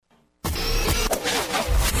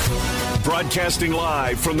Broadcasting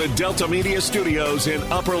live from the Delta Media Studios in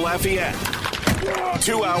Upper Lafayette.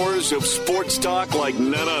 2 hours of sports talk like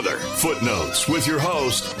none other. Footnotes with your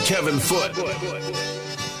host, Kevin Foote.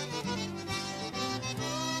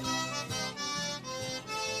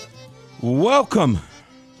 Welcome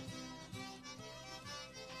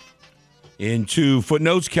into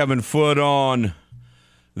Footnotes. Kevin Foote on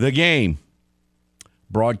The Game.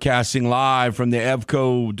 Broadcasting live from the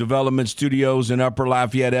EVCO Development Studios in Upper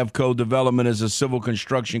Lafayette. EVCO Development is a civil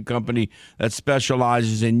construction company that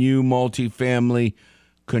specializes in new multifamily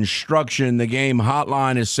construction. The Game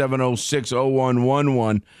hotline is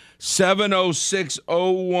 706-0111.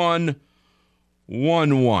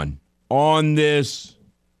 706-0111. On this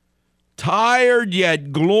tired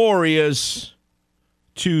yet glorious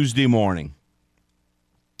Tuesday morning.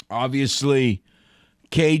 Obviously,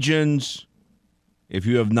 Cajuns, if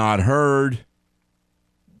you have not heard,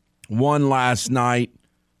 won last night.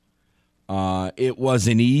 It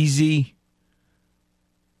wasn't easy.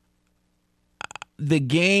 The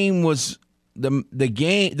game was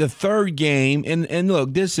the third game, and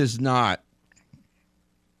look, this is not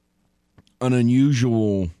an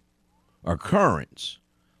unusual occurrence.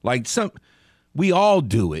 We all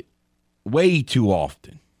do it way too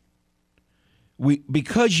often.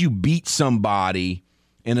 Because you beat somebody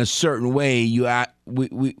in a certain way,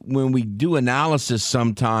 when we do analysis,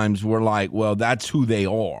 sometimes we're like, well, that's who they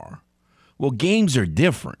are. Well, games are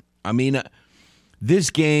different. I mean,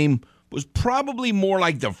 this game was probably more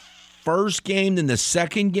like the first game than the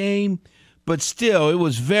second game, but still, it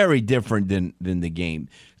was very different than the game.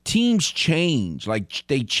 Teams change. Like,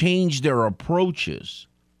 they change their approaches.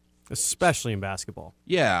 Especially in basketball.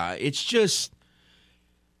 Yeah, it's just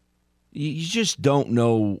you just don't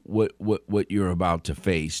know what you're about to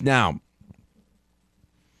face. Now,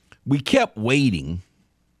 we kept waiting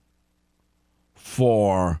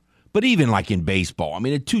but even like in baseball, I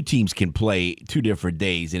mean, the two teams can play 2 different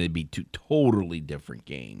days and it'd be 2 totally different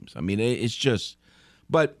games. I mean, it's just,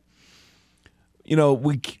 but, you know,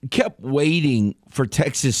 we kept waiting for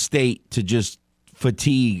Texas State to just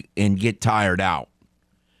fatigue and get tired out.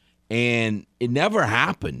 And it never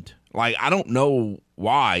happened. Like, I don't know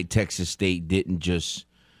why Texas State didn't just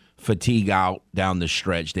fatigue out down the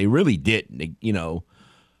stretch. They really didn't,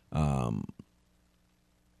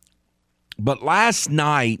 But last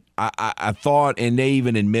night, I thought, and they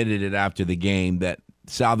even admitted it after the game, that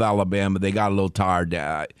South Alabama, they got a little tired.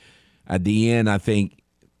 At the end, I think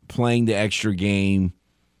playing the extra game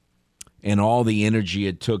and all the energy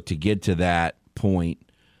it took to get to that point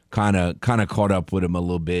kind of caught up with him a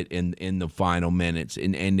little bit in the final minutes.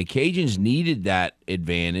 And the Cajuns needed that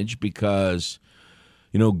advantage because,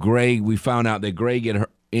 Greg, we found out that Greg had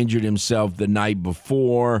injured himself the night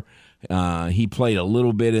before. He played a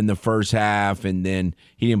little bit in the first half, and then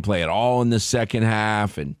he didn't play at all in the second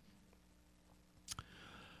half. And,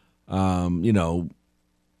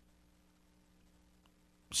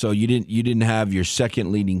 so you didn't have your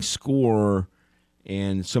second leading scorer.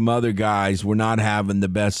 And some other guys were not having the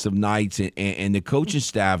best of nights. And the coaching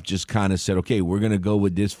staff just kind of said, okay, we're going to go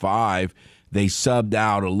with this 5. They subbed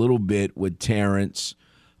out a little bit with Terrence,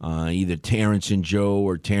 either Terrence and Joe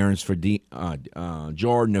or Terrence for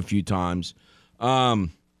Jordan a few times. But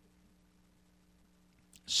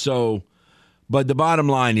the bottom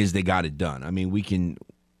line is they got it done. I mean,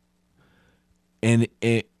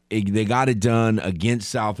 they got it done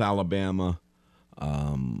against South Alabama.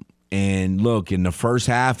 And look, in the first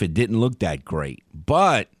half, it didn't look that great.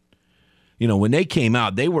 But, when they came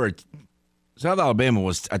out, South Alabama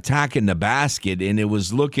was attacking the basket, and it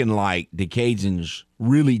was looking like the Cajuns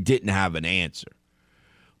really didn't have an answer.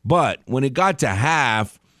 But when it got to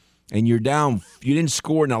half, and you're down, you didn't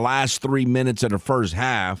score in the last 3 minutes of the first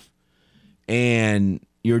half, and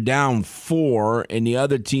you're down 4, and the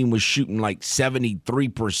other team was shooting like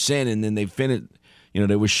 73%, and then they finished.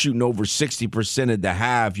 They were shooting over 60% at the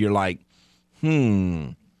half. You're like,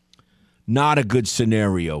 not a good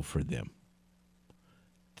scenario for them.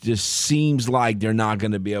 Just seems like they're not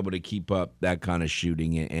going to be able to keep up that kind of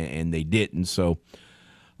shooting, and they didn't. So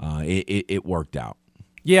it worked out.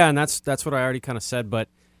 Yeah, and that's what I already kind of said. But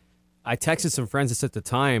I texted some friends that said at the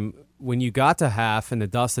time, when you got to half and the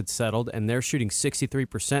dust had settled and they're shooting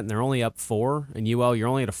 63% and they're only up 4, and UL, you're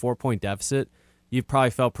only at a 4-point deficit, you probably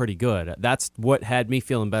felt pretty good. That's what had me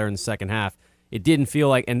feeling better in the second half. It didn't feel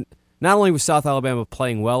like, and not only was South Alabama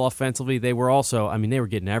playing well offensively, they were also, they were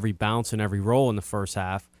getting every bounce and every roll in the first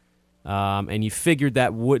half. And you figured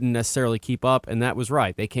that wouldn't necessarily keep up, and that was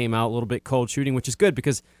right. They came out a little bit cold shooting, which is good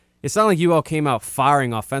because it's not like UL came out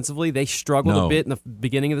firing offensively. They struggled a bit in the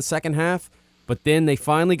beginning of the second half. But then they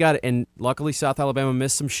finally got it, and luckily South Alabama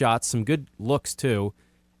missed some shots, some good looks too.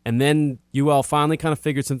 And then UL finally kind of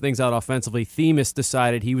figured some things out offensively. Themis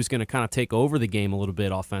decided he was going to kind of take over the game a little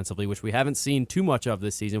bit offensively, which we haven't seen too much of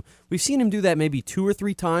this season. We've seen him do that maybe 2 or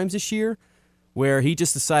 3 times this year, where he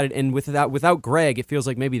just decided, and without Greg, it feels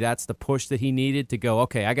like maybe that's the push that he needed to go,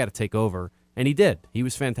 okay, I got to take over. And he did. He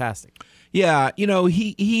was fantastic. Yeah,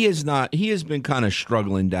 he has been kind of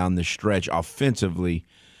struggling down the stretch offensively.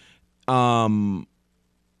 But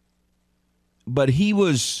he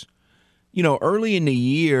was, early in the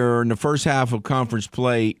year, in the first half of conference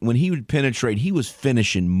play, when he would penetrate, he was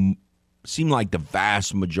finishing, seemed like the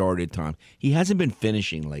vast majority of the time. He hasn't been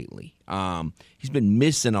finishing lately. He's been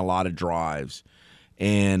missing a lot of drives.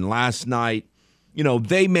 And last night,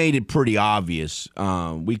 they made it pretty obvious.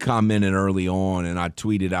 We commented early on, and I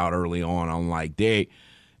tweeted out early on. I'm like, there's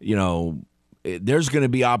going to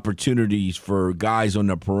be opportunities for guys on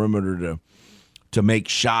the perimeter to make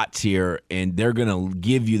shots here, and they're going to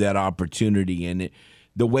give you that opportunity. And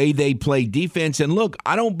the way they play defense, and look,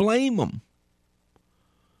 I don't blame them.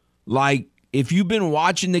 Like, if you've been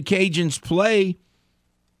watching the Cajuns play,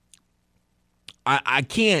 I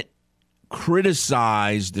can't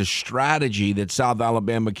criticize the strategy that South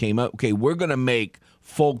Alabama came up. Okay, we're going to make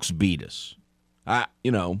folks beat us. I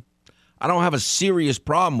don't have a serious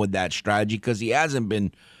problem with that strategy because he hasn't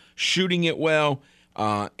been shooting it well,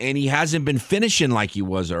 and he hasn't been finishing like he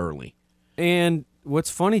was early. And what's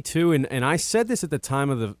funny, too, and I said this at the time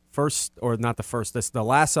of the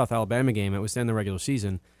last South Alabama game, it was in the regular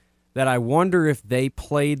season, that I wonder if they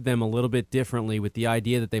played them a little bit differently with the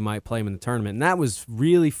idea that they might play them in the tournament. And that was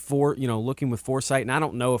really looking with foresight, and I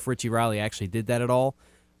don't know if Richie Riley actually did that at all.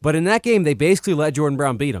 But in that game, they basically let Jordan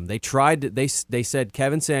Brown beat him. They tried. They said,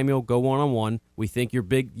 Kevin Samuel, go one-on-one. We think you're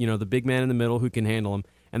big, the big man in the middle who can handle him.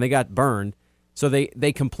 And they got burned. So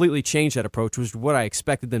they completely changed that approach, which is what I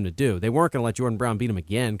expected them to do. They weren't going to let Jordan Brown beat him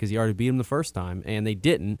again because he already beat him the first time, and they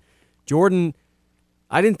didn't. Jordan,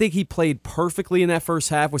 I didn't think he played perfectly in that first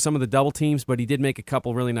half with some of the double teams, but he did make a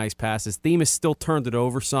couple really nice passes. Themis still turned it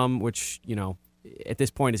over some, which, at this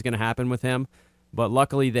point is going to happen with him. But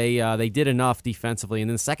luckily they did enough defensively.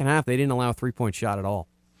 And in the second half, they didn't allow a three-point shot at all.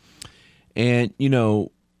 And, the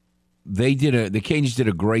Cajuns did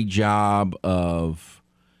a great job of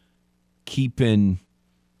keeping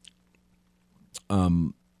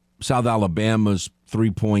South Alabama's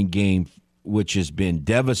three-point game, which has been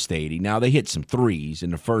devastating. Now, they hit some threes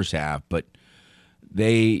in the first half, but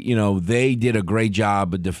they did a great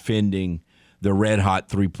job of defending the red-hot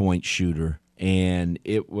three-point shooter. And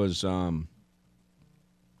it was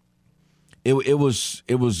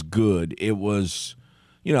it was good. It was,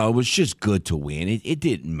 it was just good to win. It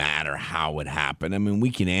didn't matter how it happened. I mean,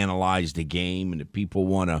 we can analyze the game, and if people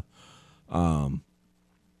want to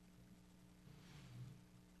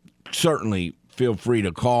certainly feel free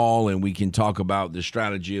to call, and we can talk about the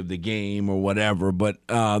strategy of the game or whatever. But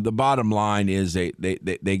the bottom line is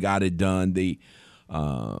they got it done.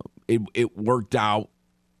 It worked out.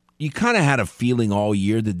 You kind of had a feeling all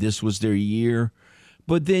year that this was their year.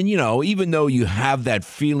 But then, even though you have that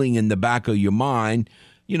feeling in the back of your mind,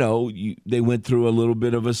 they went through a little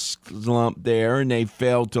bit of a slump there, and they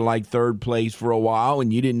fell to like third place for a while,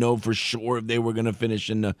 and you didn't know for sure if they were going to finish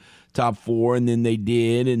in the top 4, and then they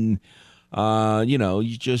did, and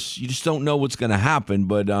you just don't know what's going to happen,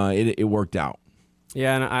 but it worked out.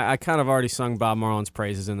 Yeah, and I kind of already sung Bob Marlin's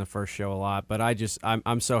praises in the first show a lot, but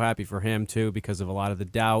I'm so happy for him too because of a lot of the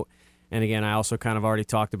doubt. And again, I also kind of already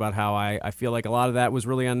talked about how I feel like a lot of that was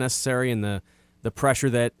really unnecessary, and the pressure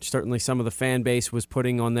that certainly some of the fan base was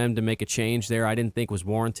putting on them to make a change there I didn't think was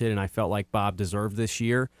warranted, and I felt like Bob deserved this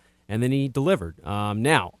year, and then he delivered.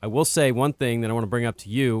 Now, I will say one thing that I want to bring up to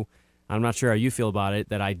you. I'm not sure how you feel about it,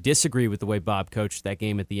 that I disagree with the way Bob coached that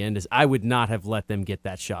game at the end, is I would not have let them get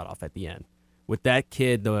that shot off at the end. With that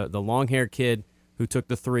kid, the long-haired kid who took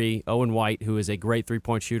the three, Owen White, who is a great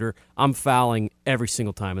three-point shooter, I'm fouling every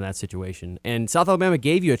single time in that situation. And South Alabama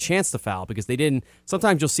gave you a chance to foul because they didn't.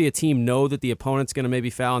 Sometimes you'll see a team know that the opponent's going to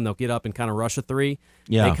maybe foul, and they'll get up and kind of rush a three.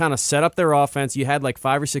 Yeah. They kind of set up their offense. You had like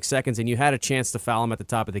 5 or 6 seconds, and you had a chance to foul them at the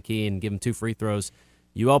top of the key and give them 2 free throws.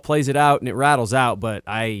 UL plays it out, and it rattles out, but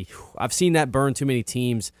I've seen that burn too many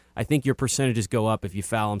teams. I think your percentages go up if you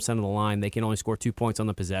foul them, send them to the line. They can only score 2 points on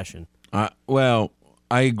the possession. Well,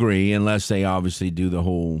 I agree, unless they obviously do the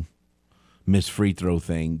whole missed free throw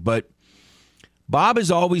thing. But Bob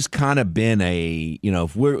has always kind of been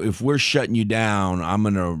if we're shutting you down, I'm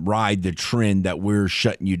going to ride the trend that we're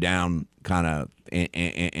shutting you down kind of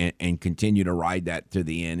and continue to ride that to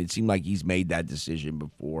the end. It seemed like he's made that decision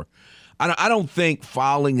before. I don't think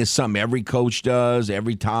fouling is something every coach does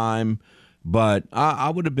every time. But I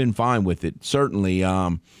would have been fine with it. Certainly,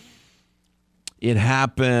 it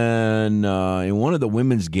happened in one of the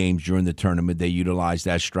women's games during the tournament. They utilized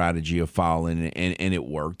that strategy of fouling, and it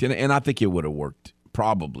worked. And I think it would have worked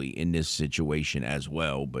probably in this situation as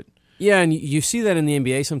well. But yeah, and you see that in the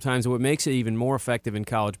NBA sometimes. What makes it even more effective in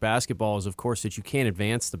college basketball is, of course, that you can't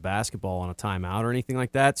advance the basketball on a timeout or anything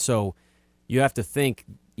like that. So you have to think,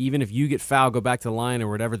 even if you get fouled, go back to the line or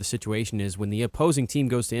whatever the situation is, when the opposing team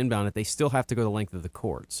goes to inbound it, they still have to go the length of the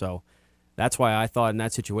court. So that's why I thought in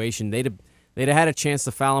that situation they'd have had a chance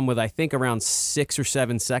to foul him with, I think, around 6 or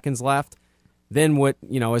 7 seconds left. Then what,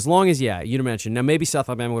 as long as, you'd mentioned, now maybe South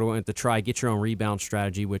Alabama would have went to try, get your own rebound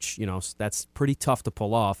strategy, which, that's pretty tough to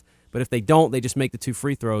pull off. But if they don't, they just make the 2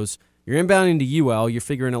 free throws. You're inbounding to UL. You're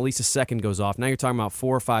figuring at least a second goes off. Now you're talking about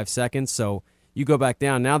 4 or 5 seconds. So you go back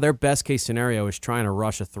down. Now their best case scenario is trying to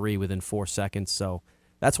rush a 3 within 4 seconds. So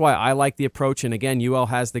that's why I like the approach. And again, UL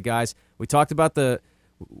has the guys. We talked about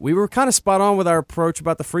we were kind of spot on with our approach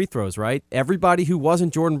about the free throws, right? Everybody who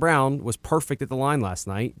wasn't Jordan Brown was perfect at the line last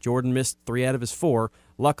night. Jordan missed 3 out of his 4.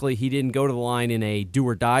 Luckily, he didn't go to the line in a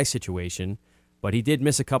do-or-die situation. But he did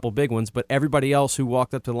miss a couple big ones. But everybody else who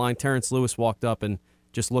walked up to the line, Terrence Lewis walked up and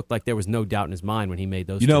just looked like there was no doubt in his mind when he made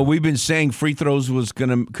those. We've been saying free throws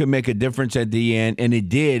could make a difference at the end, and it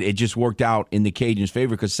did. It just worked out in the Cajuns'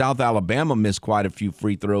 favor because South Alabama missed quite a few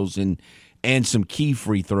free throws and some key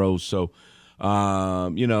free throws. So,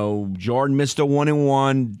 Jordan missed a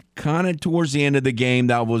 1-and-1 kind of towards the end of the game.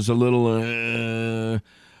 That was a little,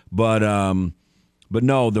 but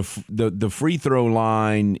no, the free throw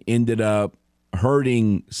line ended up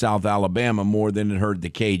hurting South Alabama more than it hurt the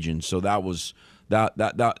Cajuns. So that was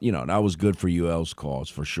that was good for UL's cause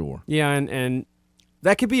for sure. Yeah, and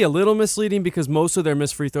that could be a little misleading because most of their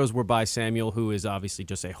missed free throws were by Samuel, who is obviously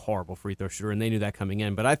just a horrible free throw shooter, and they knew that coming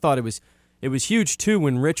in. But I thought it was huge too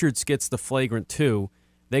when Richards gets the flagrant 2.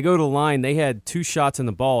 They go to the line, they had 2 shots in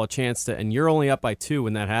the ball, a chance to, and you're only up by 2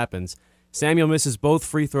 when that happens. Samuel misses both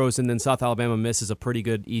free throws, and then South Alabama misses a pretty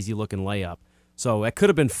good, easy-looking layup. So it could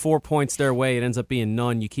have been 4 points their way. It ends up being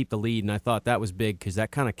none. You keep the lead, and I thought that was big because that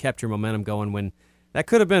kind of kept your momentum going. When that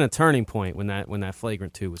could have been a turning point when that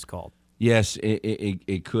flagrant 2 was called. Yes,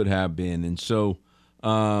 it could have been, and so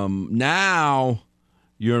now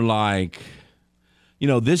you're like,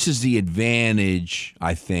 this is the advantage,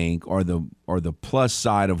 I think, or the plus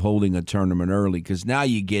side of holding a tournament early because now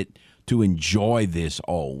you get to enjoy this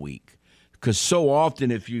all week. Because so often,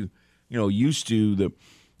 if used to the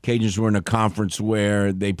Cajuns were in a conference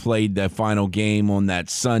where they played that final game on that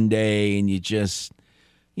Sunday, and you just,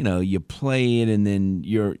 you play it, and then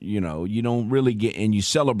you don't really get, and you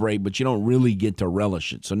celebrate, but you don't really get to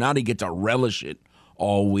relish it. So now they get to relish it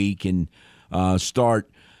all week and start.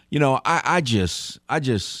 I guess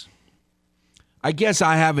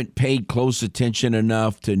I haven't paid close attention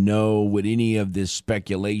enough to know what any of this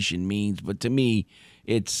speculation means, but to me,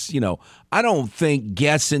 it's, I don't think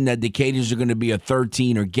guessing that the Cajuns are going to be a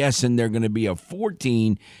 13 or guessing they're going to be a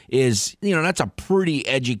 14 is, that's a pretty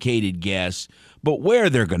educated guess. But where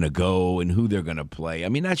they're going to go and who they're going to play, I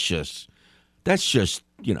mean, that's just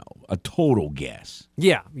a total guess.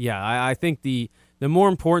 Yeah. I think the more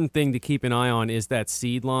important thing to keep an eye on is that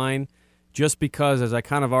seed line, just because, as I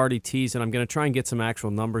kind of already teased, and I'm going to try and get some actual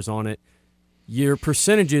numbers on it, your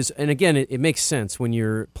percentages, and again, it makes sense. When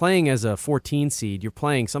you're playing as a 14 seed, you're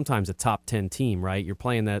playing sometimes a top 10 team, right? You're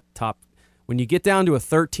playing that top. When you get down to a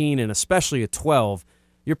 13 and especially a 12,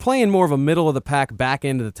 you're playing more of a middle-of-the-pack, back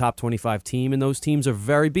end of the top 25 team, and those teams are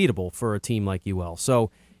very beatable for a team like UL.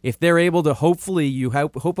 So if they're able to, hopefully, you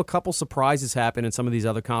hope a couple surprises happen in some of these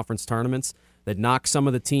other conference tournaments that knock some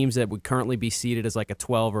of the teams that would currently be seeded as like a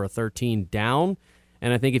 12 or a 13 down.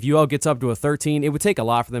 And I think if UL gets up to a 13, it would take a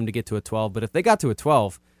lot for them to get to a 12. But if they got to a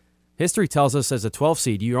 12, history tells us as a 12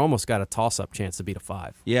 seed, you almost got a toss-up chance to beat a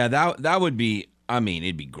 5. Yeah, that would be, I mean,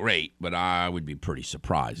 it'd be great, but I would be pretty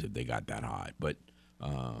surprised if they got that high. But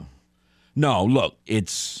no, look,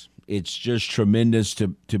 it's just tremendous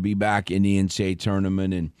to be back in the NCAA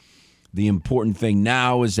tournament. And the important thing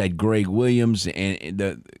now is that Greg Williams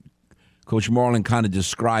and Coach Marlin kind of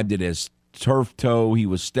described it as turf toe. He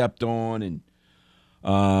was stepped on, and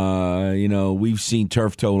we've seen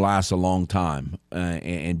turf toe last a long time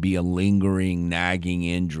and be a lingering, nagging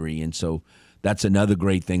injury. And so that's another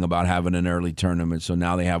great thing about having an early tournament. So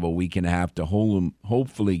now they have a week and a half to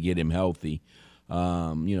hopefully get him healthy.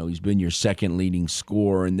 He's been your second leading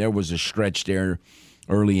scorer, and there was a stretch there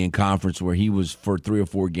early in conference where he was, for 3 or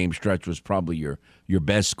 4 game stretch, was probably your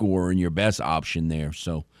best scorer and your best option there.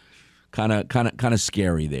 So kind of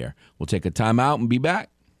scary there. We'll take a timeout and be back.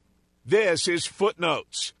 This is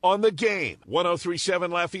Footnotes on the Game.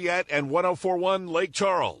 103.7 Lafayette and 104.1 Lake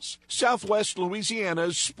Charles, Southwest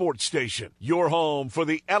Louisiana's sports station. Your home for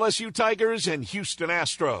the LSU Tigers and Houston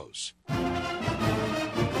Astros.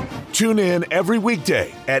 Tune in every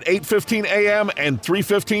weekday at 8:15 a.m. and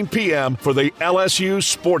 3:15 p.m. for the LSU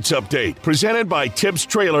Sports Update, presented by Tibbs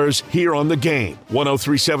Trailers here on the Game.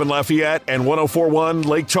 103.7 Lafayette and 104.1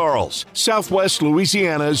 Lake Charles, Southwest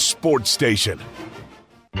Louisiana's sports station.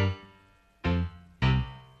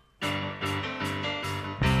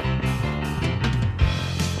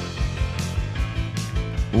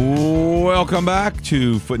 Welcome back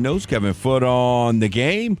to Footnotes. Kevin Foote on the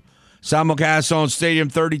Game. Simulcast on Stadium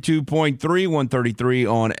 32.3, 133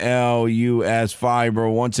 on LUS Fiber.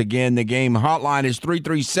 Once again, the Game hotline is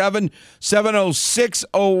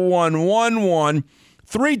 337-706-0111.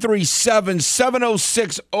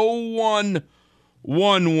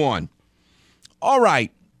 337-706-0111. All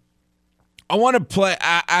right. I want to play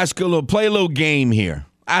a little game here.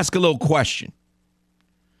 Ask a little question.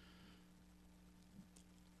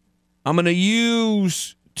 I'm going to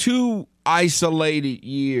use two isolated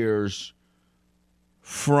years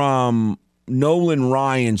from Nolan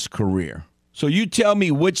Ryan's career. So you tell me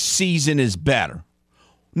which season is better.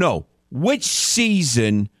 No, which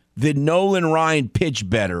season did Nolan Ryan pitch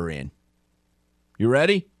better in? You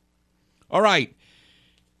ready? All right.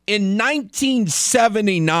 In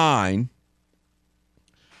 1979,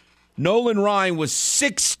 Nolan Ryan was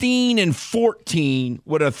 16-14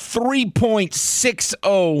 with a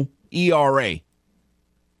 3.60 ERA.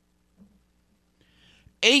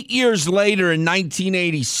 8 years later in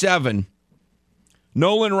 1987,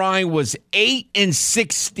 Nolan Ryan was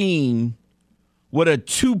 8-16 with a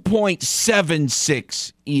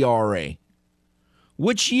 2.76 ERA.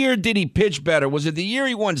 Which year did he pitch better? Was it the year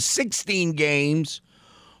he won 16 games,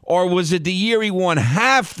 or was it the year he won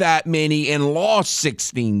half that many and lost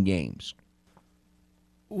 16 games?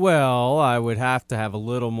 Well, I would have to have a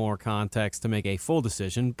little more context to make a full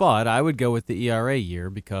decision, but I would go with the ERA year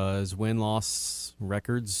because win-loss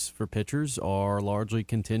records for pitchers are largely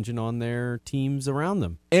contingent on their teams around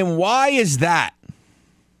them. And why is that?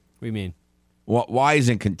 What do you mean? Why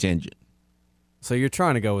isn't contingent? So you're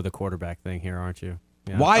trying to go with the quarterback thing here, aren't you?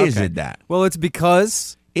 Yeah. Why is it that? Well, it's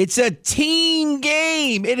because it's a team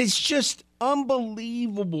game. It is just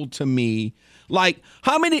unbelievable to me. Like,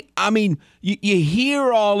 how many, you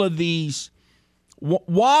hear all of these.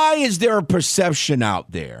 Why is there a perception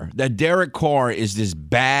out there that Derek Carr is this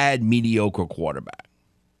bad, mediocre quarterback?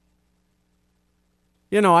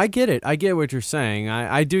 You know, I get it. I get what you're saying.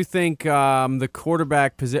 I do think the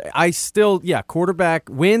quarterback position, quarterback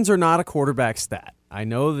wins are not a quarterback stat. I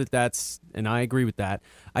know that's, and I agree with that.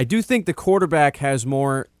 I do think the quarterback has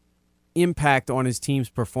more impact on his team's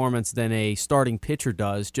performance than a starting pitcher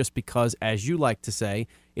does, just because, as you like to say,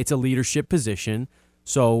 it's a leadership position,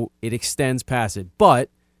 so it extends past it. But,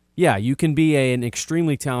 yeah, you can be an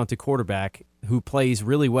extremely talented quarterback who plays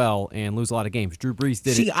really well and lose a lot of games. Drew Brees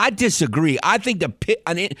did it. See, I disagree. I think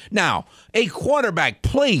now, a quarterback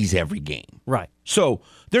plays every game. Right. So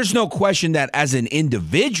there's no question that as an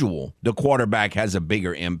individual, the quarterback has a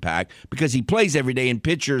bigger impact because he plays every day, and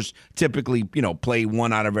pitchers typically, play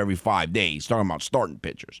 1 out of every 5 days, talking about starting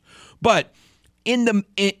pitchers. But a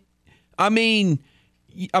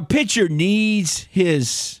pitcher needs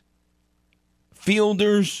his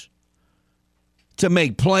fielders to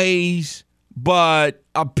make plays, but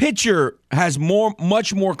a pitcher has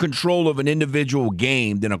much more control of an individual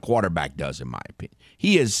game than a quarterback does, in my opinion.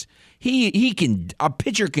 A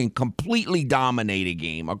pitcher can completely dominate a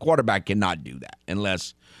game. A quarterback cannot do that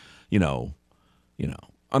unless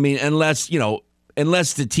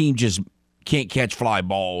the team just can't catch fly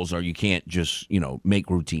balls, or you can't just, make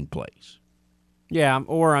routine plays. Yeah,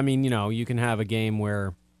 or, you can have a game where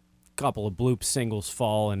a couple of bloop singles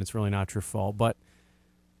fall and it's really not your fault. But,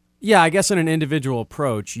 yeah, I guess in an individual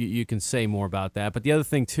approach, you can say more about that. But the other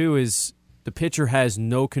thing, too, is the pitcher has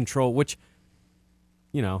no control, which,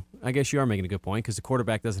 I guess you are making a good point because the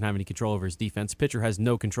quarterback doesn't have any control over his defense. The pitcher has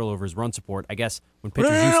no control over his run support. I guess when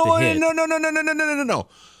pitchers used to hit. No.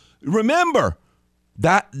 Remember,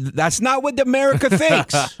 that's not what America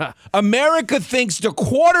thinks. America thinks the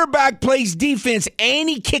quarterback plays defense and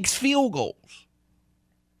he kicks field goals.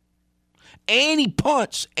 And he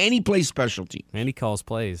punts, and he plays special teams. And he calls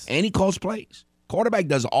plays. Quarterback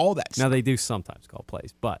does all that stuff. Now, they do sometimes call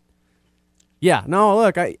plays, but, yeah. No,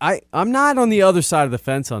 look, I'm not on the other side of the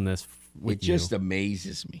fence on this with you. It just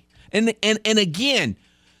amazes me. And again,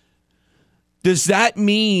 does that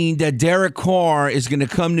mean that Derek Carr is going to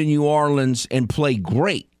come to New Orleans and play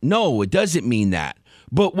great? No, it doesn't mean that.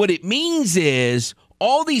 But what it means is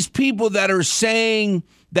all these people that are saying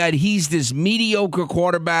that he's this mediocre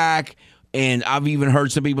quarterback, and I've even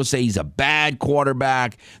heard some people say he's a bad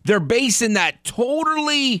quarterback, they're basing that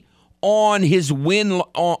totally on his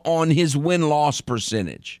win-loss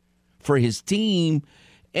percentage for his team,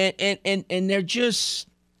 and they're just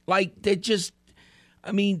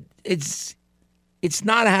I mean, it's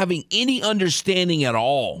not having any understanding at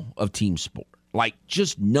all of team sport. Like,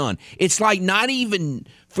 just none. It's like not even,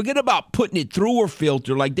 forget about putting it through a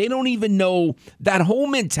filter. Like, they don't even know, that whole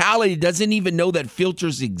mentality doesn't even know that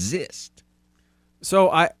filters exist.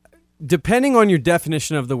 So, depending on your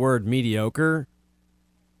definition of the word mediocre,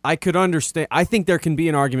 I could understand. I think there can be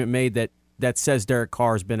an argument made that says Derek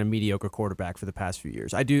Carr has been a mediocre quarterback for the past few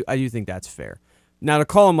years. I do think that's fair. Now, to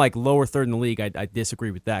call him like lower third in the league, I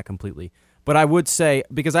disagree with that completely. But I would say,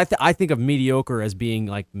 because I think of mediocre as being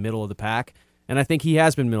like middle of the pack, and I think he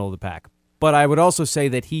has been middle of the pack. But I would also say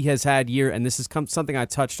that he has had and this is something I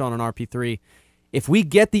touched on RP3, if we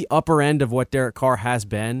get the upper end of what Derek Carr has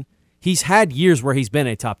been, he's had years where he's been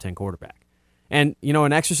a top 10 quarterback. And,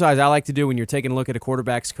 an exercise I like to do when you're taking a look at a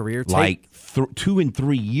quarterback's career. 2 and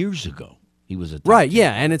 3 years ago, he was a top right, 10.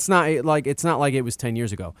 yeah, and it's not like it was 10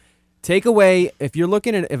 years ago. Take away, if you're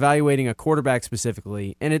looking at evaluating a quarterback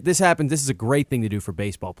specifically, and this is a great thing to do for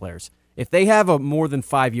baseball players. If they have a more than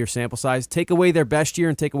 5-year sample size, take away their best year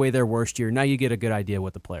and take away their worst year. Now you get a good idea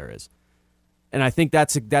what the player is. And I think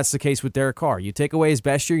that's the case with Derek Carr. You take away his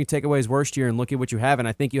best year, you take away his worst year, and look at what you have. And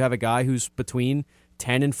I think you have a guy who's between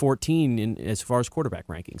 10 and 14 as far as quarterback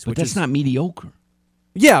rankings. But that's not mediocre.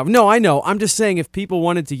 Yeah, no, I know. I'm just saying if people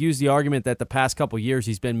wanted to use the argument that the past couple years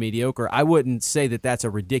he's been mediocre, I wouldn't say that that's a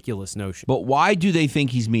ridiculous notion. But why do they think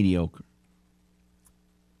he's mediocre?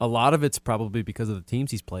 A lot of it's probably because of the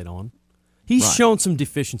teams he's played on. He's shown some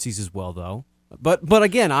deficiencies as well, though. But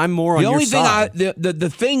again, I'm more on your side.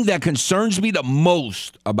 The thing that concerns me the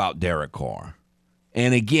most about Derek Carr,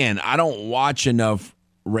 and again, I don't watch enough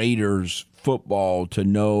Raiders football to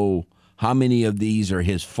know how many of these are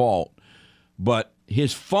his fault, but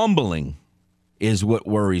his fumbling is what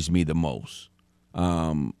worries me the most.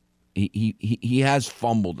 He has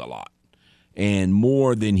fumbled a lot and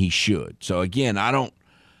more than he should. So again, I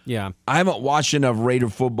haven't watched enough Raider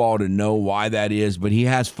football to know why that is, but he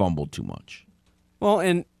has fumbled too much. Well,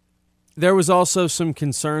 and there was also some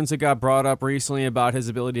concerns that got brought up recently about his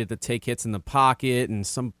ability to take hits in the pocket and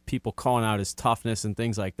some people calling out his toughness and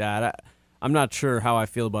things like that. I'm not sure how I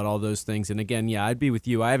feel about all those things. And again, I'd be with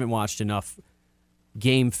you. I haven't watched enough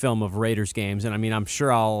game film of Raiders games, and I mean, I'm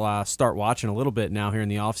sure I'll start watching a little bit now here in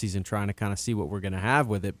the offseason, trying to kind of see what we're going to have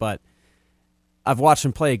with it, but I've watched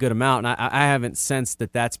him play a good amount, and I haven't sensed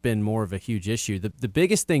that that's been more of a huge issue. The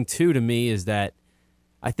biggest thing, too, to me is that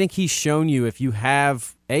I think he's shown you if you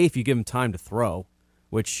give him time to throw,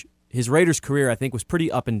 which his Raiders career, I think, was pretty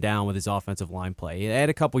up and down with his offensive line play. They had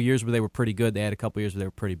a couple years where they were pretty good. They had a couple years where they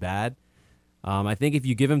were pretty bad. I think if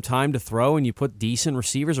you give him time to throw and you put decent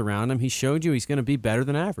receivers around him, he showed you he's going to be better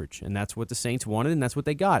than average, and that's what the Saints wanted, and that's what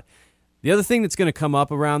they got. The other thing that's going to come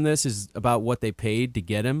up around this is about what they paid to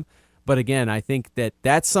get him. But again, I think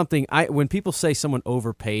that's something when people say someone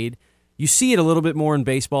overpaid, you see it a little bit more in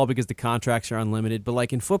baseball because the contracts are unlimited. But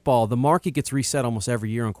like in football, the market gets reset almost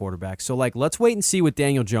every year on quarterbacks. So like, let's wait and see what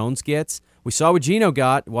Daniel Jones gets. We saw what Geno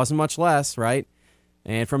got; it wasn't much less, right?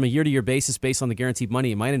 And from a year-to-year basis, based on the guaranteed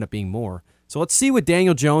money, it might end up being more. So let's see what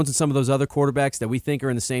Daniel Jones and some of those other quarterbacks that we think are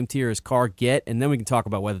in the same tier as Carr get, and then we can talk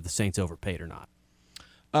about whether the Saints overpaid or not.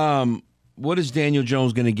 What is Daniel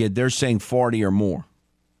Jones going to get? They're saying 40 or more.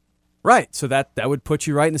 Right, so that would put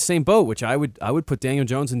you right in the same boat, which I would put Daniel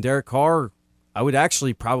Jones and Derek Carr. I would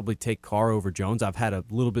actually probably take Carr over Jones. I've had a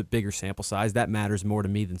little bit bigger sample size. That matters more to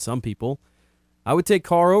me than some people. I would take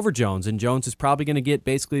Carr over Jones, and Jones is probably going to get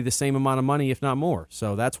basically the same amount of money, if not more.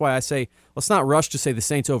 So that's why I say let's not rush to say the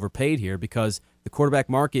Saints overpaid here, because the quarterback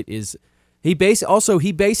market is he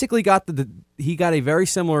basically got he got a very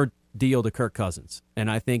similar deal to Kirk Cousins, and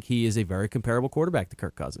I think he is a very comparable quarterback to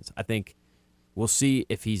Kirk Cousins. I think we'll see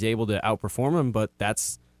if he's able to outperform him, but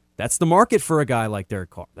that's the market for a guy like Derek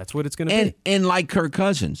Carr. That's what it's going to be. And like Kirk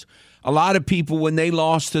Cousins, a lot of people when they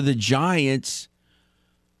lost to the Giants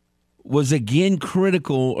was again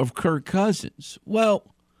critical of Kirk Cousins.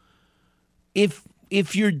 Well,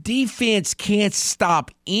 if your defense can't stop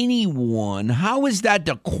anyone, how is that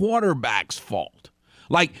the quarterback's fault?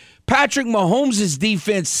 Like Patrick Mahomes'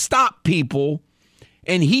 defense stopped people,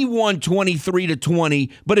 and he won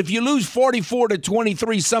 23-20. But if you lose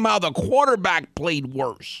 44-23, somehow the quarterback played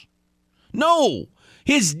worse. No,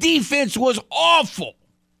 his defense was awful.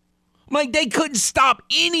 Like they couldn't stop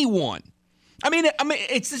anyone. I mean,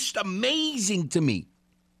 it's just amazing to me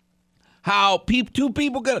how two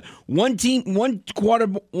people got one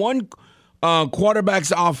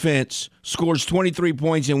quarterback's offense scores 23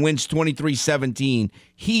 points and wins 23-17.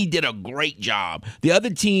 He did a great job. The other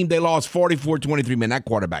team, they lost 44-23. Man, that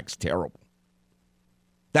quarterback's terrible.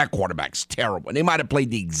 That quarterback's terrible. And they might have played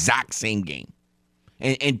the exact same game.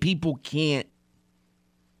 And people can't.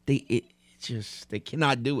 They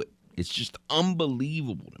cannot do it. It's just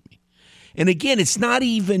unbelievable to me. And again, it's not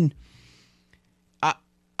even.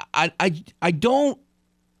 I don't.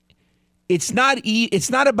 It's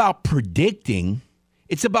not about predicting.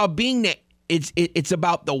 It's about being the. It's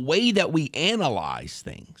about the way that we analyze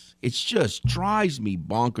things. It just drives me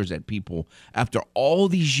bonkers that people, after all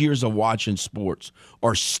these years of watching sports,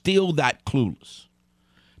 are still that clueless.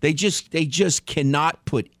 They just cannot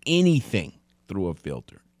put anything through a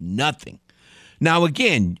filter. Nothing. Now,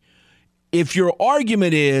 again, if your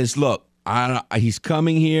argument is, look, he's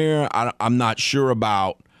coming here, I'm not sure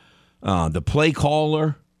about the play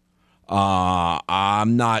caller.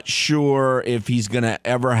 I'm not sure if he's going to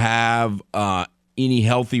ever have any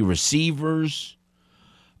healthy receivers.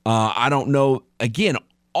 I don't know. Again,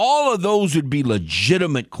 all of those would be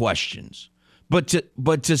legitimate questions. But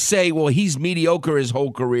to say, well, he's mediocre his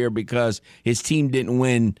whole career because his team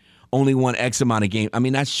didn't only won X amount of games. I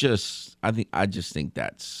mean, that's just I just think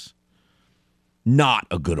that's not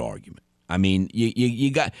a good argument. I mean,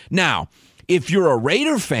 you got now. If you're a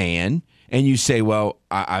Raider fan and you say, well,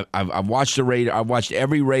 I've watched I've watched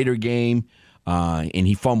every Raider game, and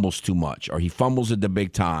he fumbles too much, or he fumbles at the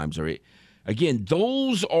big times, again,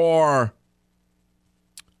 those are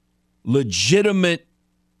legitimate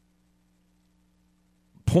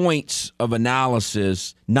points of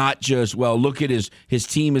analysis, not just, well, look at his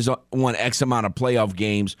team has won X amount of playoff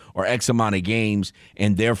games or X amount of games,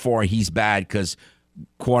 and therefore he's bad because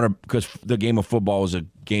the game of football is a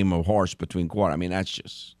game of horse between quarter. I mean, that's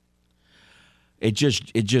just it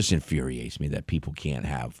just infuriates me that people can't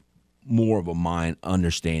have more of a mind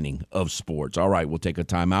understanding of sports. All right, we'll take a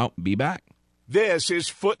timeout and be back. This is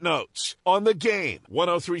Footnotes on the Game.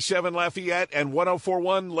 103.7 Lafayette and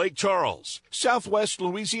 104.1 Lake Charles, Southwest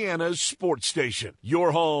Louisiana's sports station.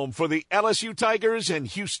 Your home for the LSU Tigers and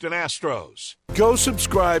Houston Astros. Go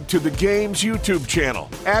subscribe to the Game's YouTube channel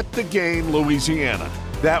at The Game Louisiana.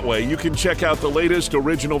 That way you can check out the latest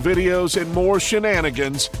original videos and more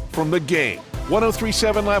shenanigans from the Game.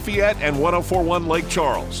 103.7 Lafayette and 104.1 Lake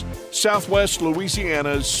Charles, Southwest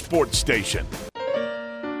Louisiana's sports station.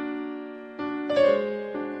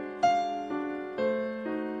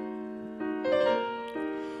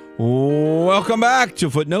 Welcome back to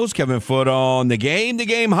Footnotes. Kevin Foote on The Game. The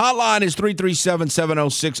Game hotline is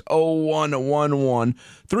 337-706-0111.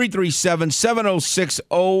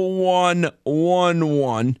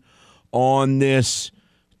 337-706-0111 on this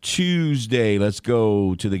Tuesday. Let's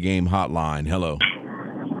go to The Game hotline. Hello.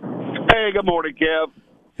 Hey, good morning, Kev.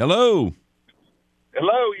 Hello.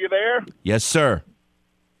 Hello, you there? Yes, sir.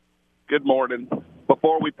 Good morning.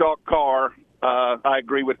 Before we talk car, I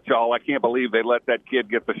agree with y'all. I can't believe they let that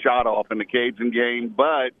kid get the shot off in the Cajun game,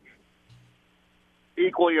 but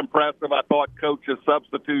equally impressive, I thought Coach's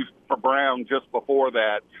substitute for Brown just before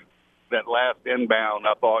that last inbound,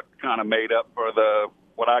 I thought kind of made up for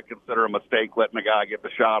what I consider a mistake letting the guy get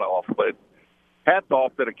the shot off. But hats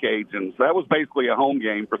off to the Cajuns. That was basically a home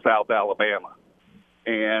game for South Alabama.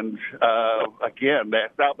 And, again,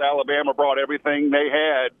 that South Alabama brought everything they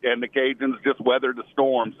had, and the Cajuns just weathered the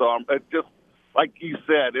storm. So it's just, like you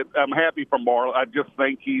said, I'm happy for Marlon. I just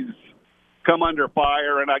think he's come under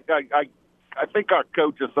fire, and I think our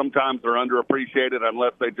coaches sometimes are underappreciated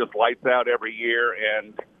unless they just lights out every year,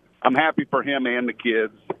 and I'm happy for him and the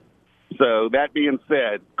kids. So that being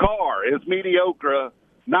said, Carr is mediocre,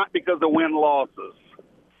 not because of win-losses.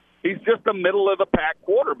 He's just a middle-of-the-pack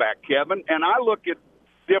quarterback, Kevin, and I look at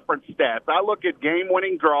different stats. I look at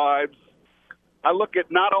game-winning drives. I look at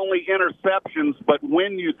not only interceptions, but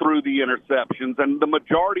when you threw the interceptions, and the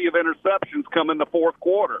majority of interceptions come in the fourth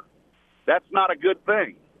quarter. That's not a good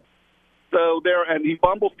thing. So and he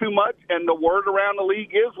fumbles too much, and the word around the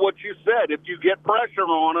league is what you said. If you get pressure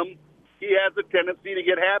on him, he has a tendency to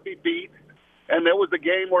get happy feet. And there was a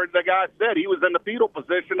game where the guy said he was in the fetal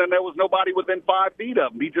position, and there was nobody within 5 feet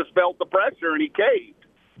of him. He just felt the pressure, and he caved.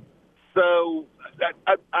 So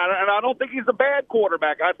I don't think he's a bad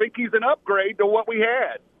quarterback. I think he's an upgrade to what we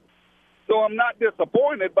had. So I'm not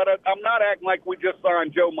disappointed, but I'm not acting like we just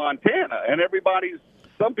signed Joe Montana. And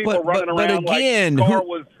some people running around again, like Carr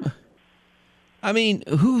was. I mean,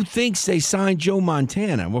 who thinks they signed Joe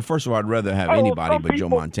Montana? Well, first of all, I'd rather have anybody but Joe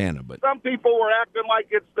Montana. But some people were acting like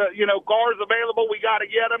it's Carr's available, we got to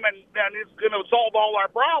get him, and it's going to solve all our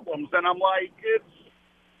problems. And I'm like,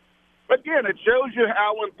 again, it shows you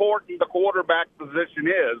how important the quarterback position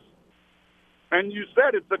is. And you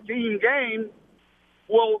said it's a team game.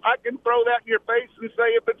 Well, I can throw that in your face and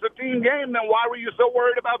say if it's a team game, then why were you so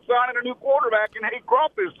worried about signing a new quarterback and hate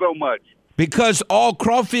Crawfish so much? Because all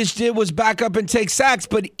Crawfish did was back up and take sacks.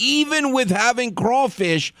 But even with having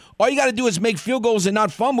Crawfish, all you got to do is make field goals and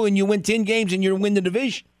not fumble, and you win 10 games and you win the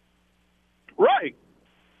division. Right.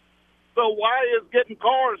 So why is getting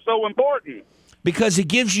Carr so important? Because it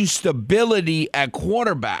gives you stability at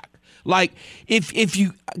quarterback. Like, if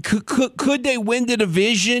you could they win the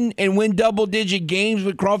division and win double-digit games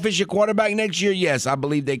with Crawfish at quarterback next year? Yes, I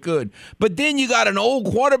believe they could. But then you got an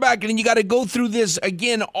old quarterback, and then you got to go through this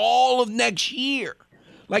again all of next year.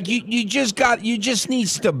 Like, you just need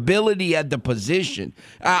stability at the position.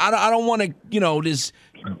 I don't want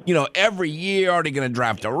to, every year are they going to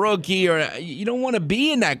draft a rookie, or you don't want to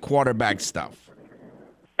be in that quarterback stuff.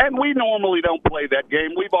 And we normally don't play that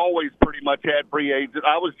game. We've always pretty much had free agents.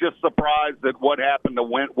 I was just surprised at what happened to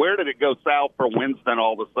Winston. Where did it go south for Winston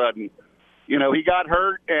all of a sudden? He got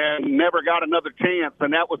hurt and never got another chance,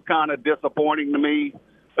 and that was kind of disappointing to me,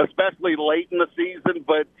 especially late in the season.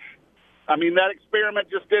 But, that experiment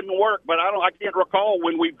just didn't work. But I can't recall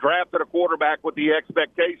when we drafted a quarterback with the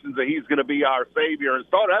expectations that he's going to be our savior. And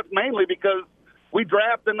so that's mainly because we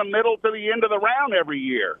draft in the middle to the end of the round every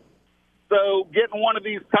year. So getting one of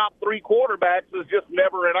these top three quarterbacks is just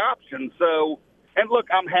never an option. So, and look,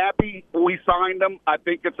 I'm happy we signed him. I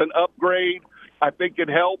think it's an upgrade. I think it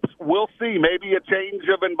helps. We'll see. Maybe a change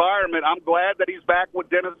of environment. I'm glad that he's back with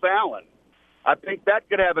Dennis Allen. I think that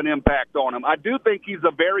could have an impact on him. I do think he's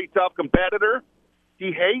a very tough competitor.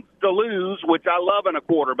 He hates to lose, which I love in a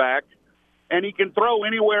quarterback, and he can throw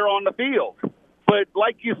anywhere on the field. But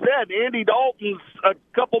like you said, Andy Dalton's a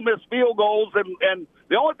couple missed field goals, and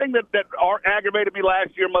the only thing that aggravated me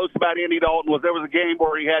last year most about Andy Dalton was there was a game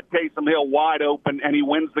where he had Taysom Hill wide open, and he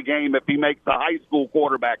wins the game if he makes a high school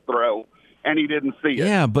quarterback throw, and he didn't see it.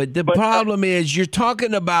 Yeah, but the problem is you're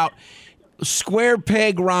talking about square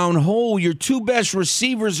peg, round hole. Your two best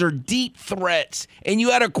receivers are deep threats, and you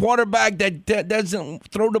had a quarterback that doesn't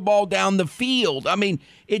throw the ball down the field.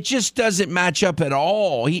 It just doesn't match up at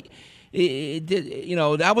all.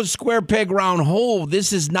 That was square peg, round hole.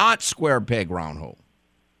 This is not square peg, round hole.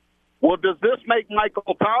 Well, does this make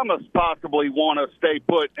Michael Thomas possibly want to stay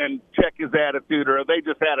put and check his attitude, or have they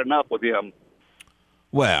just had enough with him?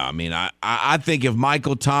 Well, I think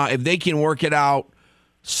if they can work it out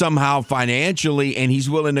somehow financially and he's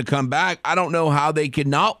willing to come back, I don't know how they could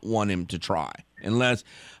not want him to try. Unless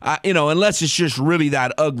it's just really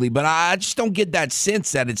that ugly. But I just don't get that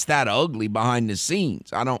sense that it's that ugly behind the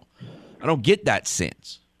scenes. I don't get that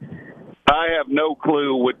sense. I have no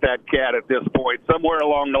clue with that cat at this point. Somewhere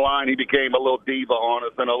along the line, he became a little diva on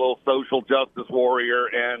us and a little social justice warrior,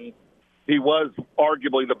 and he was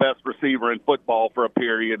arguably the best receiver in football for a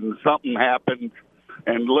period, and something happened.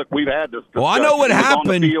 And look, we've had this discussion. Well, I know what happened.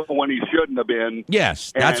 On the field when he shouldn't have been.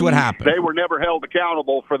 Yes, that's what happened. They were never held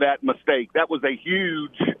accountable for that mistake. That was a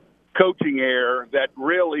huge coaching error that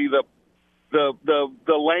really the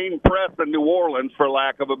lane press in New Orleans, for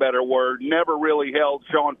lack of a better word, never really held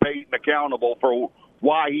Sean Payton accountable for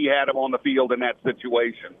why he had him on the field in that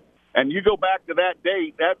situation. And you go back to that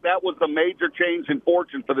date, that was a major change in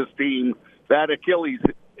fortune for this team, that Achilles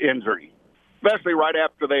injury, especially right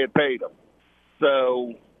after they had paid him.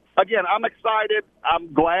 So, again, I'm excited.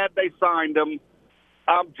 I'm glad they signed him.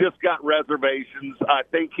 I've just got reservations. I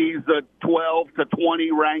think he's a 12 to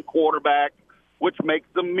 20 ranked quarterback, which makes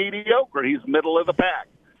him mediocre. He's middle of the pack.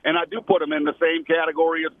 And I do put him in the same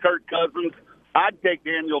category as Kirk Cousins. I'd take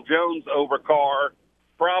Daniel Jones over Carr,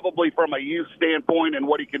 probably from a youth standpoint and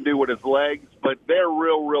what he can do with his legs, but they're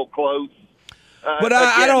real close. But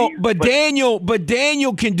I don't. But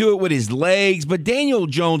Daniel can do it with his legs. But Daniel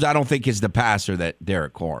Jones, I don't think is the passer that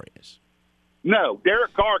Derek Carr is. No,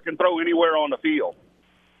 Derek Carr can throw anywhere on the field,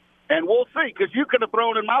 and we'll see. Because you could have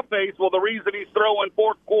thrown in my face. Well, the reason he's throwing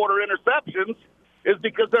fourth quarter interceptions is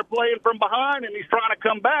because they're playing from behind and he's trying to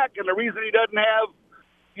come back. And the reason he doesn't have,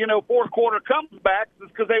 fourth quarter comebacks is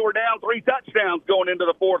because they were down 3 touchdowns going into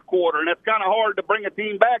the fourth quarter, and it's kind of hard to bring a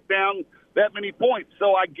team back down that many points.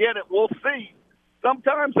 So I get it. We'll see.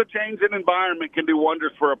 Sometimes a change in environment can do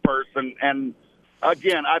wonders for a person, and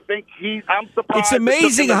again, I think I'm surprised. It's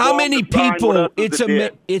amazing how many people.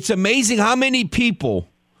 It's amazing how many people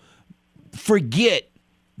forget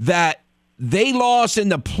that they lost in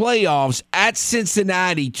the playoffs at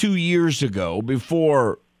Cincinnati 2 years ago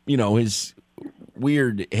before his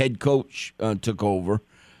weird head coach took over.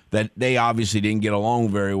 That they obviously didn't get along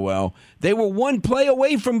very well. They were one play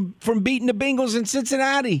away from beating the Bengals in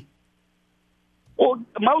Cincinnati. Well,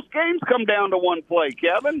 most games come down to one play,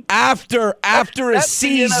 Kevin. After a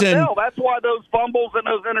season, the NFL. That's why those fumbles and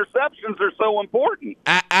those interceptions are so important.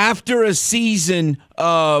 After a season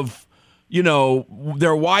of,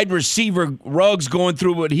 their wide receiver Ruggs going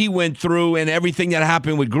through what he went through and everything that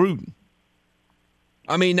happened with Gruden.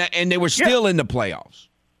 I mean, and they were still in the playoffs.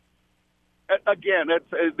 Again,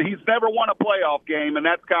 he's never won a playoff game, and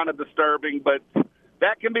that's kind of disturbing, but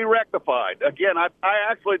that can be rectified. Again, I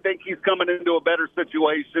actually think he's coming into a better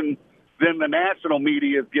situation than the national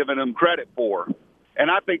media is giving him credit for. And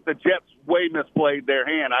I think the Jets way misplayed their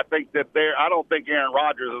hand. I don't think Aaron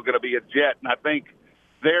Rodgers is going to be a Jet, and I think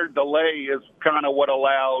their delay is kind of what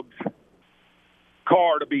allowed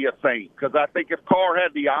Carr to be a Saint. Because I think if Carr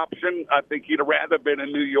had the option, I think he'd have rather been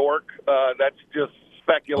in New York. That's just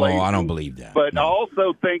speculation. Oh, I don't believe that. But no. I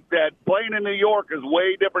also think that playing in New York is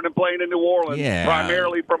way different than playing in New Orleans,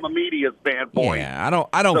 primarily from a media standpoint. Yeah,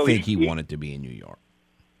 I don't think he wanted to be in New York.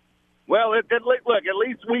 Well, look, at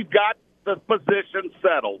least we've got the position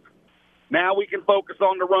settled. Now we can focus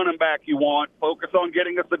on the running back you want, focus on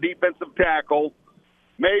getting us a defensive tackle,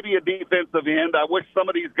 maybe a defensive end. I wish some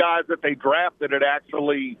of these guys that they drafted had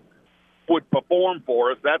actually would perform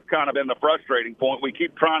for us. That's kind of been the frustrating point. We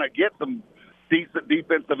keep trying to get some decent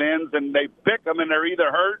defensive ends, and they pick them, and they're either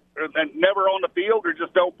hurt and never on the field or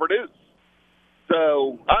just don't produce.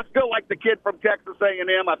 So I still like the kid from Texas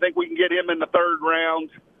A&M. I think we can get him in the third round,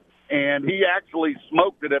 and he actually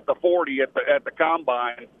smoked it at the 40 at the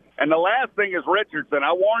combine. And the last thing is Richardson.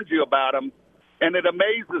 I warned you about him, and it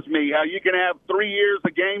amazes me how you can have 3 years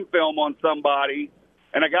of game film on somebody,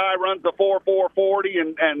 and a guy runs a 4.4 40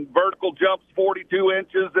 and vertical jumps 42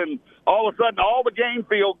 inches, and all of a sudden all the game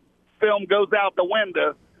film goes out the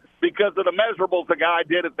window because of the measurables the guy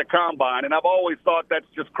did at the combine. And I've always thought that's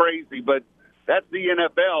just crazy, but that's the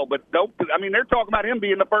NFL. But they're talking about him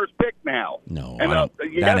being the first pick now. No, and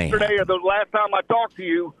yesterday or the last time I talked to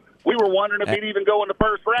you, we were wondering if he'd even go in the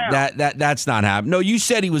first round. That's not happening. No, you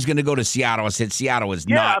said he was going to go to Seattle. I said Seattle is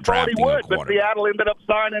not drafting a quarterback. Yeah, I thought he would, but Seattle ended up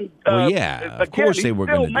signing. Of course they were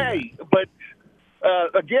going to do that. But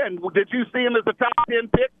again, did you see him as a top 10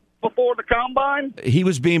 pick before the combine? He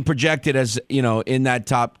was being projected as, in that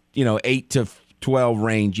top, 8 to 12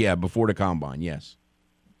 range, before the combine, yes.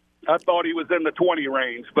 I thought he was in the 20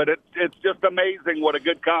 range, but it's just amazing what a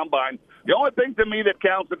good combine. The only thing to me that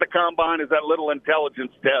counts at the combine is that little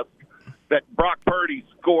intelligence test that Brock Purdy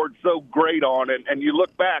scored so great on, and you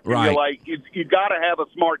look back and you're like, you got to have a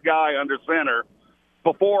smart guy under center.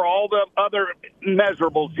 Before all the other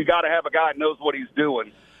measurables, you got to have a guy that knows what he's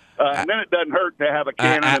doing. And then it doesn't hurt to have a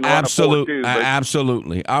cannon and run a 4.2.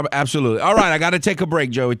 Absolutely. All right, I got to take a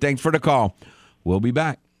break, Joey. Thanks for the call. We'll be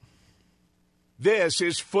back. This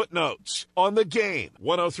is Footnotes on the Game.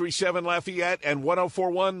 103.7 Lafayette and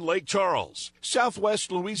 104.1 Lake Charles,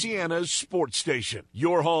 Southwest Louisiana's sports station.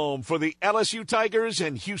 Your home for the LSU Tigers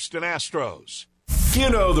and Houston Astros. You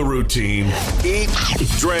know the routine. Eat,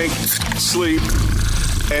 drink, sleep,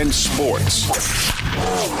 and sports.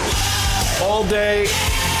 All day,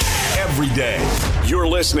 every day. You're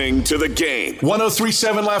listening to The Game.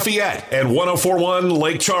 103.7 Lafayette and 104.1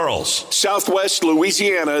 Lake Charles, Southwest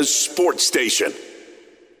Louisiana's sports station.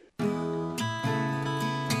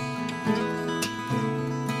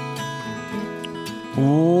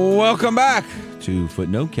 Welcome back to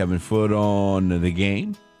Footnote. Kevin Foote on The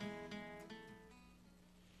Game.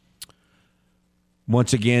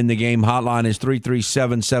 Once again, the game hotline is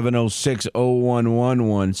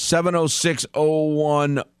 337-706-0111.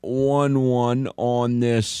 706-0111 on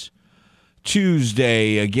this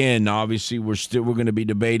Tuesday. Again, obviously, we're going to be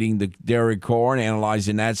debating the Derek Carr and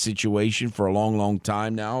analyzing that situation for a long, long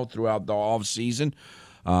time now throughout the offseason.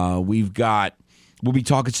 We'll be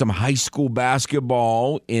talking some high school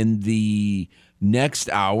basketball in the next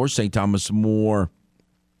hour. St. Thomas More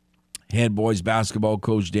head boys basketball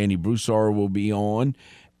coach Danny Broussard will be on,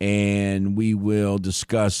 and we will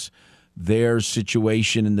discuss their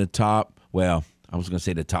situation in the top, well, I was going to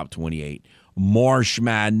say the top 28. March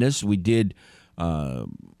Madness. We did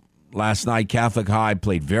last night. Catholic High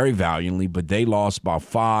played very valiantly, but they lost by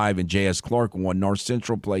 5, and J.S. Clark won. North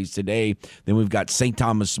Central plays today. Then we've got St.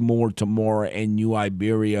 Thomas More tomorrow and New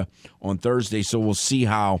Iberia on Thursday. So we'll see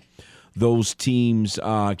how those teams,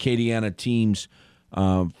 Acadiana teams,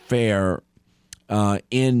 fare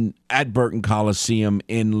at Burton Coliseum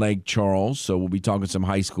in Lake Charles. So we'll be talking some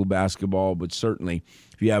high school basketball, but certainly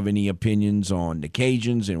if you have any opinions on the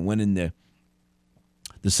Cajuns and winning the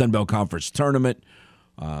Sun Belt Conference tournament,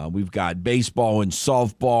 we've got baseball and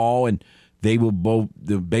softball, and they will both,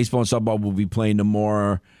 the baseball and softball will be playing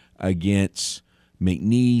tomorrow against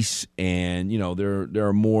McNeese, and, there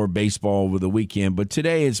are more baseball over the weekend. But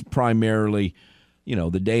today is primarily,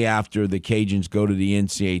 the day after the Cajuns go to the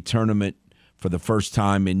NCAA tournament for the first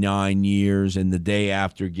time in 9 years, and the day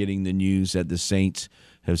after getting the news that the Saints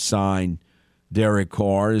have signed Derek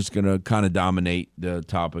Carr is going to kind of dominate the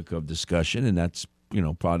topic of discussion, and that's,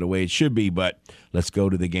 probably the way it should be. But let's go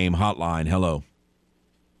to the game hotline. Hello.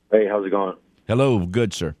 Hey, how's it going? Hello.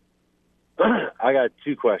 Good, sir. I got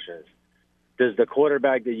two questions. Does the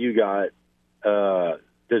quarterback that you got,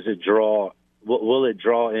 does it draw? Will it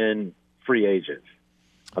draw in free agents?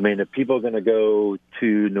 I mean, if people are going to go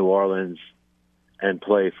to New Orleans and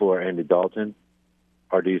play for Andy Dalton,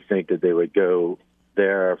 or do you think that they would go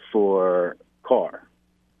there for Carr?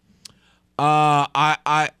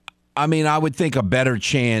 I mean, I would think a better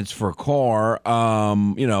chance for Carr.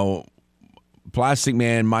 Plastic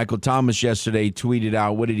Man Michael Thomas yesterday tweeted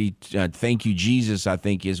out, what did he thank you, Jesus, I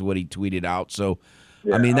think is what he tweeted out. So,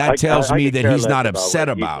 yeah, I mean, that tells me that he's not upset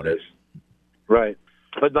about it. Right.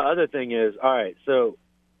 But the other thing is, all right, so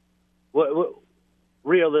what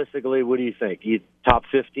realistically, what do you think? You top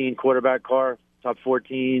 15 quarterback Carr, top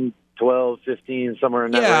 14, 12, 15, somewhere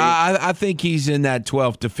in that range? Yeah, I think he's in that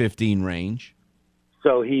 12 to 15 range.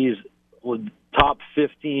 So he's top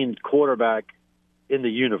 15 quarterback in the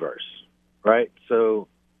universe. Right, so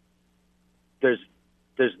there's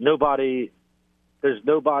nobody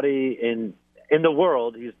in the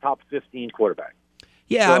world. He's top 15 quarterback.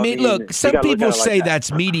 Yeah, so, I mean, look, some people say like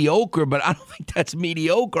that's mediocre, but I don't think that's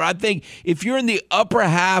mediocre. I think if you're in the upper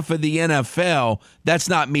half of the NFL, that's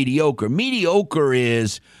not mediocre. Mediocre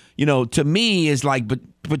is, to me, is like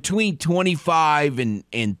between 25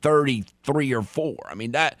 and 33 or 4. I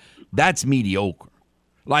mean, that's mediocre.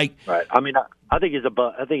 Like, right. I mean, I think he's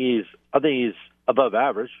above. I think he's above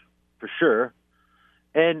average for sure.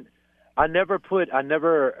 And I never put any.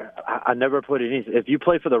 If you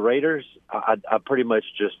play for the Raiders, I pretty much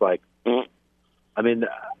just like. I mean,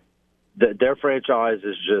 their franchise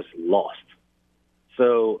is just lost.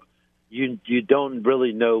 So you don't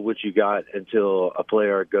really know what you got until a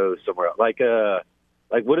player goes somewhere else. Like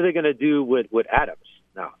what are they going to do with Adams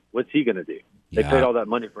now? What's he going to do? They paid all that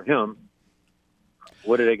money for him.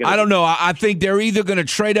 What are they going to do? I don't know. I think they're either going to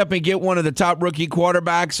trade up and get one of the top rookie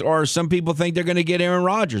quarterbacks, or some people think they're going to get Aaron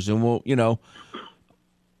Rodgers, and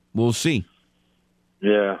we'll see.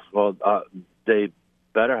 Yeah, well, they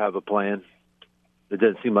better have a plan. It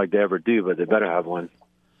doesn't seem like they ever do, but they better have one.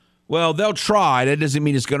 Well, they'll try. That doesn't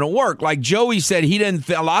mean it's going to work. Like Joey said, he didn't.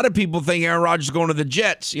 A lot of people think Aaron Rodgers is going to the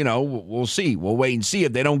Jets. We'll see. We'll wait and see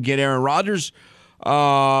if they don't get Aaron Rodgers,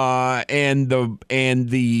 and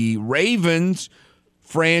the Ravens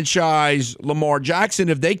franchise Lamar Jackson.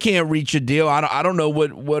 If they can't reach a deal, I don't know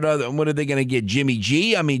what are they going to get? Jimmy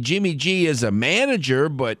G? I mean, Jimmy G is a manager,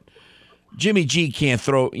 but Jimmy G can't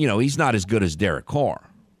throw. He's not as good as Derek Carr.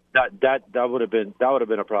 That would have been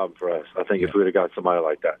a problem for us. I think if we would have got somebody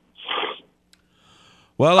like that.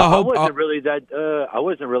 Well, I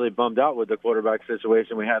wasn't really bummed out with the quarterback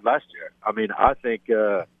situation we had last year. I mean, I think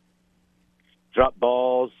drop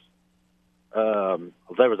balls.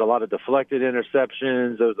 There was a lot of deflected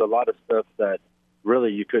interceptions. There was a lot of stuff that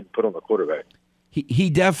really you couldn't put on the quarterback. He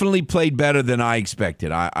definitely played better than I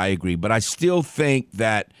expected. I agree. But I still think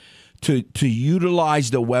that to utilize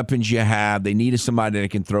the weapons you have, they needed somebody that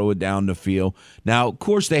can throw it down the field. Now, of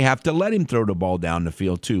course, they have to let him throw the ball down the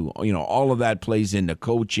field, too. All of that plays into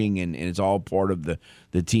coaching, and it's all part of the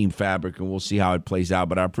team fabric, and we'll see how it plays out.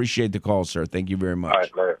 But I appreciate the call, sir. Thank you very much. All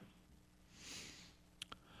right, later.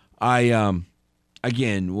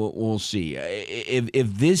 Again, we'll see.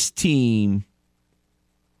 If this team,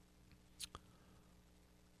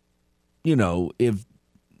 if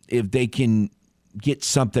they can get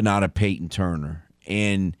something out of Peyton Turner,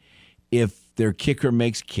 and if their kicker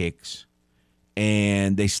makes kicks,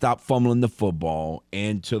 and they stop fumbling the football,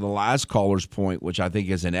 and to the last caller's point, which I think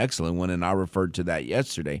is an excellent one, and I referred to that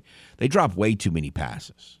yesterday, they drop way too many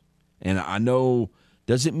passes. And I know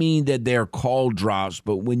doesn't mean that they're called drops,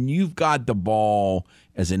 but when you've got the ball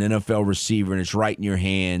as an NFL receiver and it's right in your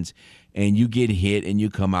hands and you get hit and you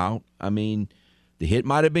come out, I mean, the hit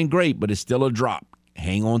might have been great, but it's still a drop.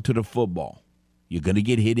 Hang on to the football. You're going to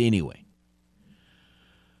get hit anyway.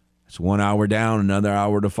 It's 1 hour down, another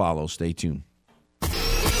hour to follow. Stay tuned.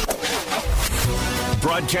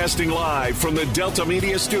 Broadcasting live from the Delta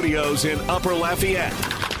Media Studios in Upper Lafayette.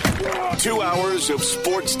 2 hours of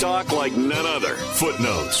sports talk like none other.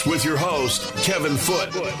 Footnotes with your host, Kevin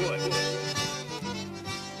Foote.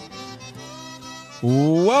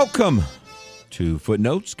 Welcome to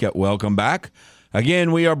Footnotes. Welcome back.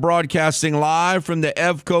 Again, we are broadcasting live from the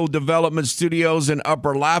EVCO Development Studios in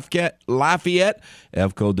Upper Lafayette.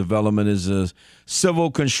 EVCO Development is a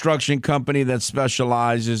civil construction company that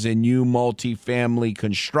specializes in new multifamily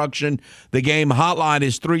construction. The game hotline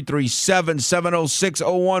is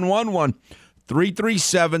 337-706-0111.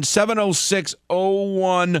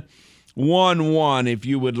 337-706-0111. If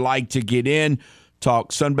you would like to get in,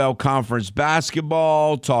 talk Sunbelt Conference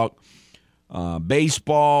basketball, talk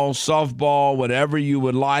baseball, softball, whatever you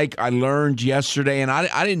would like. I learned yesterday, and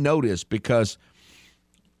I didn't know this because,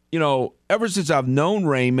 ever since I've known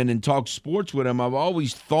Raymond and talked sports with him, I've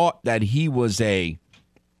always thought that he was a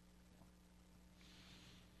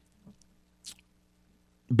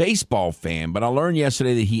baseball fan. But I learned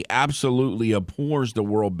yesterday that he absolutely abhors the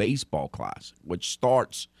World Baseball Classic, which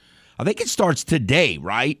starts, I think it starts today,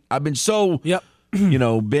 right? I've been so... Yep.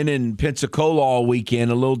 Been in Pensacola all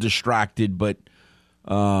weekend, a little distracted, but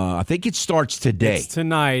I think it starts today. It's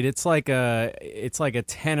tonight. It's like a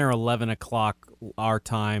 10 or 11 o'clock our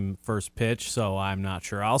time first pitch, so I'm not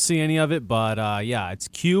sure I'll see any of it. But it's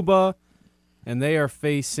Cuba, and they are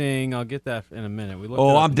facing. I'll get that in a minute.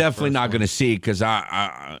 I'm definitely not going to see it because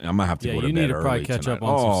I'm gonna have to go to bed. You need to probably catch up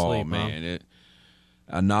on some sleep. Oh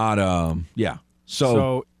man,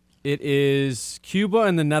 So it is Cuba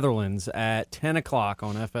and the Netherlands at 10 o'clock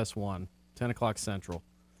on FS1, 10 o'clock Central.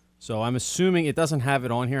 So I'm assuming it doesn't have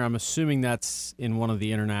it on here. I'm assuming that's in one of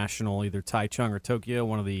the international, either Taichung or Tokyo,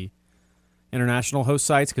 one of the international host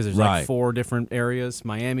sites, because there's like 4 different areas.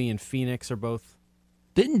 Miami and Phoenix are both.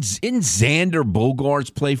 Didn't Xander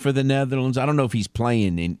Bogaerts play for the Netherlands? I don't know if he's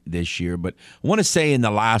playing in this year, but I want to say in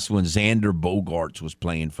the last one, Xander Bogaerts was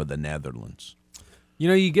playing for the Netherlands.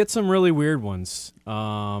 You get some really weird ones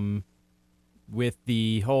with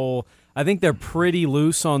the whole. I think they're pretty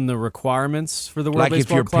loose on the requirements for the World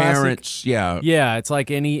Baseball Classic. Like if your parents, yeah, it's like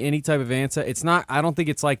any type of ANSA. It's not. I don't think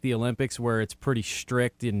it's like the Olympics where it's pretty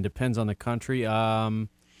strict and depends on the country. But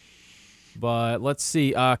let's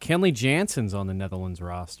see. Kenley Jansen's on the Netherlands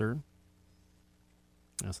roster.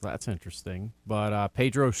 So that's interesting. But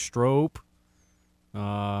Pedro Strop.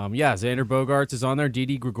 Xander Bogaerts is on there.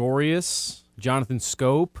 Didi Gregorius. Jonathan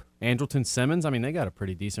Scope, Andrelton Simmons. I mean, they got a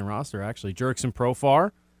pretty decent roster, actually. Jurickson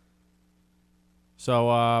Profar. So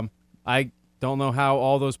I don't know how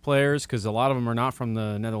all those players, because a lot of them are not from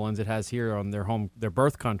the Netherlands. It has here on their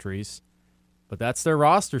birth countries. But that's their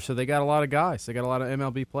roster, so they got a lot of guys. They got a lot of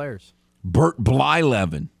MLB players. Bert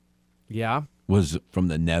Blyleven. Yeah. Was from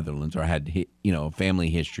the Netherlands or had,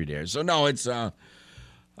 family history there. So, no, it's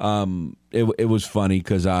it was funny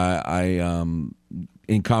because I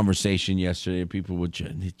in conversation yesterday, people were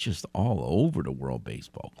just all over the World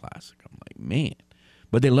Baseball Classic. I'm like, man,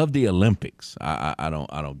 but they love the Olympics. I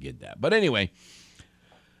don't get that. But anyway,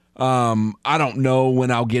 I don't know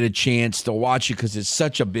when I'll get a chance to watch it because it's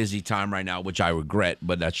such a busy time right now, which I regret.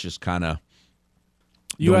 But that's just kind of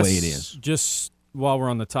the way it is. Just while we're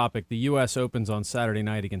on the topic, the U.S. opens on Saturday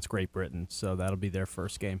night against Great Britain, so that'll be their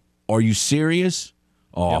first game. Are you serious?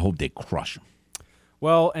 Oh, yep. I hope they crush them.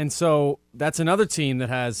 Well, and so that's another team that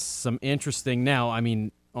has some interesting. Now, I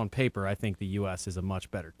mean, on paper, I think the U.S. is a much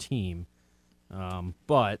better team.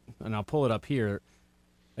 But, and I'll pull it up here.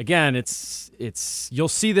 Again, it's you'll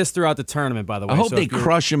see this throughout the tournament, by the way. I hope they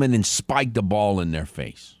crush them and then spike the ball in their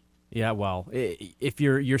face. Yeah, well, if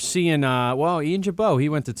you're seeing, Ian Jabot, he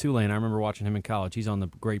went to Tulane. I remember watching him in college. He's on the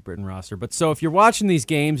Great Britain roster. But so if you're watching these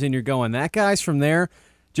games and you're going, that guy's from there,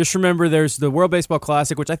 just remember there's the World Baseball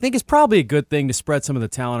Classic, which I think is probably a good thing to spread some of the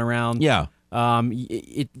talent around. Yeah.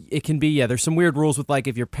 It can be, there's some weird rules with like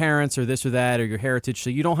if your parents or this or that or your heritage, so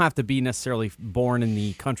you don't have to be necessarily born in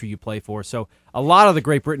the country you play for. So a lot of the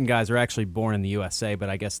Great Britain guys are actually born in the USA, but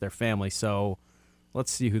I guess they're family. So let's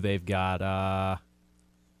see who they've got.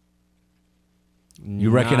 You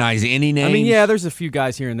recognize any names? I mean, yeah, there's a few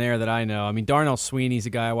guys here and there that I know. I mean, Darnell Sweeney's a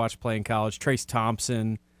guy I watched play in college. Trace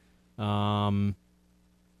Thompson.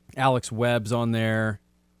 Alex Webb's on there.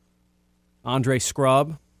 Andre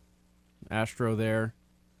Scrub, Astro there.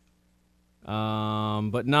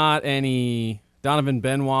 But not any Donovan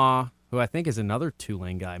Benoit, who I think is another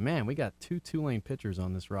Tulane guy. Man, we got 2 Tulane pitchers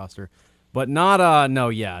on this roster. But not,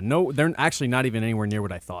 they're actually not even anywhere near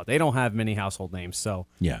what I thought. They don't have many household names, so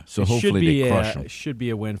yeah. So hopefully they crush them. It should be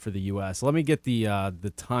a win for the U.S. Let me get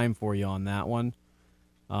the time for you on that one,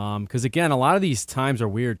 because again, a lot of these times are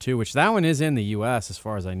weird too. Which that one is in the U.S. as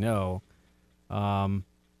far as I know,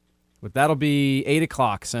 but that'll be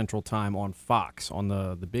 8:00 Central Time on Fox, on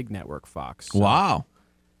the big network Fox. So wow,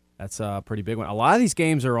 that's a pretty big one. A lot of these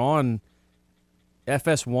games are on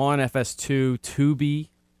FS1, FS2, Tubi.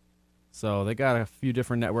 So they got a few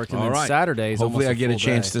different networks, and then Saturdays. Hopefully, I get a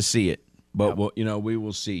chance day. to see it. But we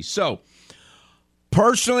will see. So,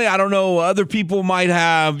 personally, I don't know. Other people might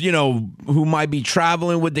have, who might be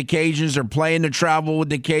traveling with the Cajuns or planning to travel with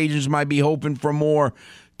the Cajuns, might be hoping for more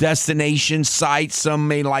destination sites. Some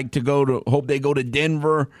may like to hope they go to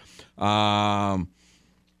Denver. I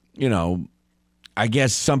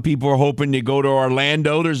guess some people are hoping to go to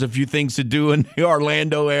Orlando. There's a few things to do in the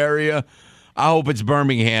Orlando area. I hope it's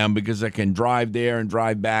Birmingham because I can drive there and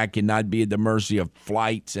drive back and not be at the mercy of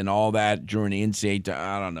flights and all that during the NCAA.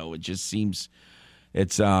 I don't know. It just seems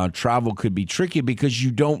travel could be tricky because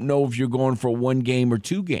you don't know if you're going for one game or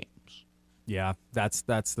two games. Yeah, that's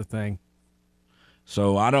the thing.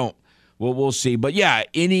 So we'll see. But yeah,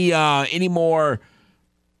 any more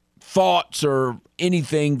thoughts or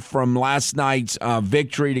anything from last night's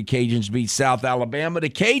victory? The Cajuns beat South Alabama. The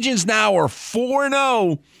Cajuns now are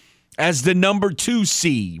 4-0 as the number 2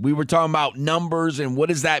 seed. We were talking about numbers and what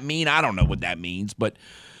does that mean? I don't know what that means, but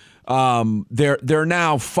they're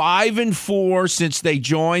now 5-4 since they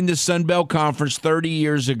joined the Sun Belt Conference 30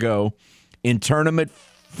 years ago in tournament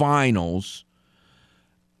finals.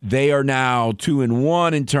 They are now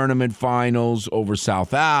 2-1 in tournament finals over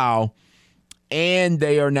South Al, and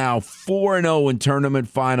they are now 4-0 in tournament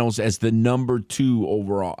finals as the number 2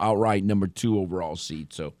 overall, outright number 2 overall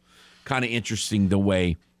seed. So kind of interesting the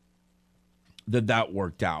way that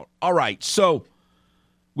worked out. All right, so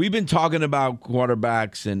we've been talking about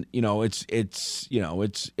quarterbacks, and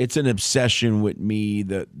it's an obsession with me,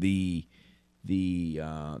 the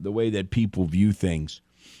way that people view things.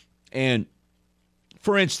 And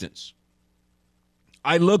for instance,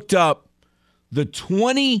 I looked up the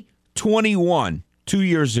 2021, 2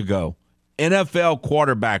 years ago, NFL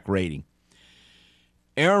quarterback rating.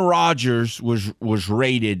 Aaron Rodgers was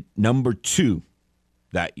rated number 2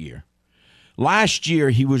 that year. Last year,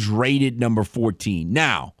 he was rated number 14.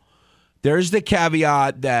 Now, there's the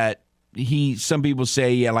caveat that some people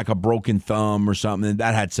say, yeah, like a broken thumb or something, and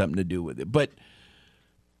that had something to do with it. But,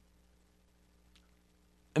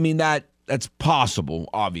 I mean, that's possible,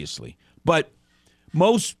 obviously. But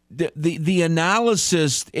the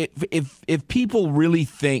analysis, if people really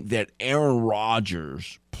think that Aaron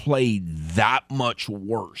Rodgers played that much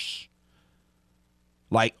worse,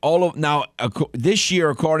 like this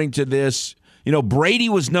year, according to this, Brady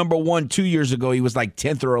was number 1 2 years ago. He was like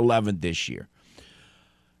 10th or 11th this year.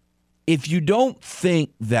 If you don't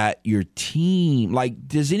think that your team,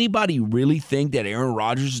 does anybody really think that Aaron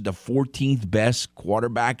Rodgers is the 14th best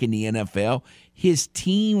quarterback in the NFL? His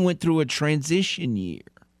team went through a transition year.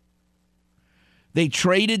 They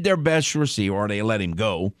traded their best receiver, or they let him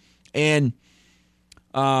go, and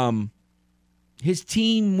his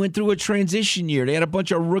team went through a transition year. They had a bunch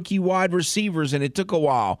of rookie wide receivers, and it took a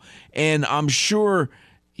while. And I'm sure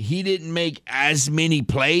he didn't make as many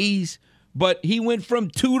plays, but he went from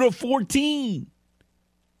 2 to 14.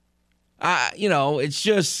 It's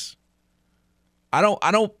just I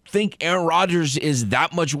don't think Aaron Rodgers is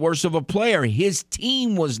that much worse of a player. His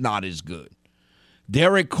team was not as good.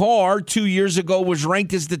 Derek Carr 2 years ago was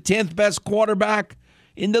ranked as the 10th best quarterback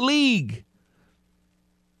in the league.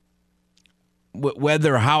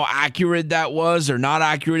 Whether how accurate that was or not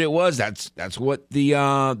accurate it was, that's what the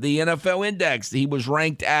NFL indexed. He was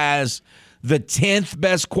ranked as the 10th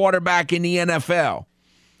best quarterback in the NFL,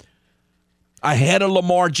 ahead of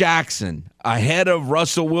Lamar Jackson, ahead of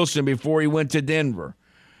Russell Wilson before he went to Denver,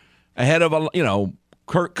 ahead of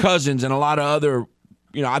Kirk Cousins and a lot of other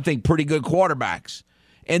I think pretty good quarterbacks.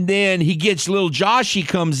 And then he gets little Josh. He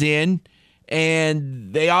comes in.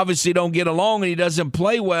 And they obviously don't get along, and he doesn't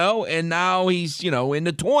play well, and now he's, in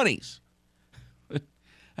the 20s.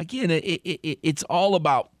 Again, it's all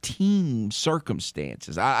about team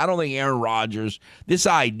circumstances. I don't think Aaron Rodgers, this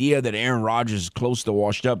idea that Aaron Rodgers is close to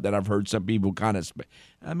washed up that I've heard some people kind of,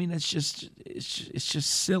 it's just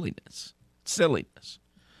silliness. Silliness.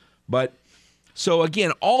 But, so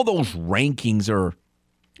again, all those rankings are,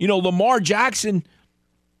 Lamar Jackson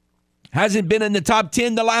hasn't been in the top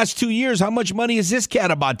 10 the last 2 years. How much money is this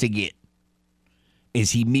cat about to get?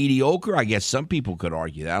 Is he mediocre? I guess some people could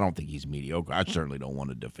argue that. I don't think he's mediocre. I certainly don't want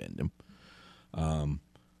to defend him.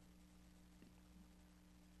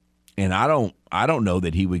 And I don't know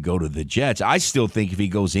that he would go to the Jets. I still think if he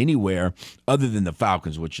goes anywhere other than the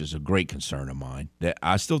Falcons, which is a great concern of mine, that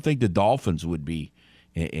I still think the Dolphins would be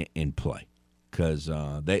in play because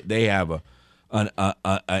they have an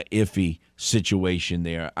iffy situation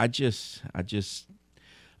there. I'm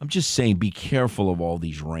just saying be careful of all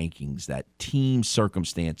these rankings that team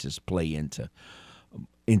circumstances play into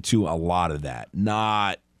a lot of that,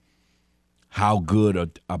 not how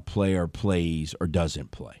good a player plays or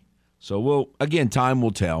doesn't play. So time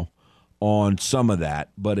will tell. on some of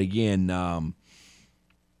that. But again,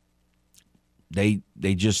 they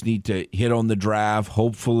just need to hit on the draft.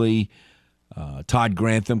 Hopefully, Todd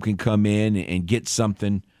Grantham can come in and get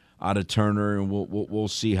something out of Turner, and we'll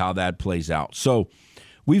see how that plays out. So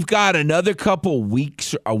we've got another couple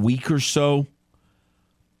weeks, a week or so.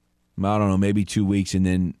 I don't know, maybe 2 weeks, and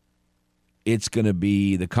then it's going to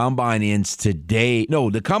be the combine ends today. No,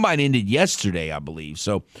 the combine ended yesterday, I believe.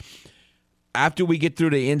 So after we get through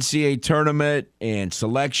the NCAA tournament and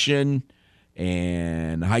selection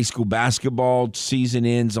and high school basketball season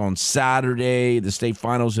ends on Saturday, the state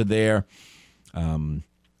finals are there.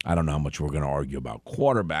 I don't know how much we're going to argue about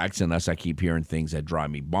quarterbacks unless I keep hearing things that drive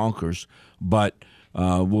me bonkers. But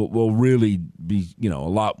we'll really be, a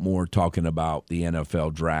lot more talking about the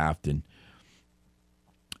NFL draft. And,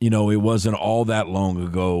 it wasn't all that long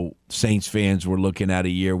ago Saints fans were looking at a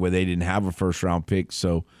year where they didn't have a first-round pick,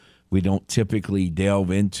 so we don't typically delve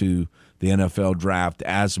into the NFL draft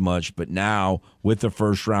as much. But now with the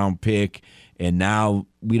first-round pick, and now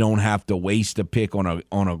we don't have to waste a pick on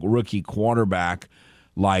a rookie quarterback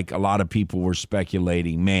like a lot of people were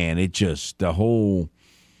speculating. Man, it just the whole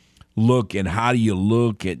look and how do you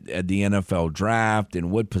look at the NFL draft and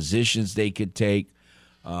what positions they could take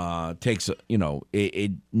takes,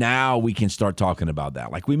 now we can start talking about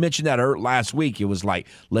that. Like we mentioned that last week, it was like,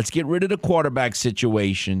 let's get rid of the quarterback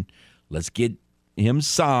situation. Let's get him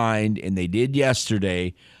signed, and they did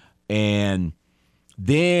yesterday. And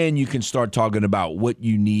then you can start talking about what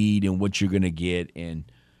you need and what you're going to get. And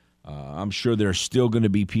I'm sure there's still going to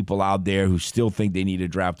be people out there who still think they need to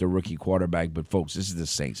draft a rookie quarterback. But, folks, this is the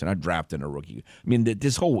Saints, and I'm drafting a rookie. I mean,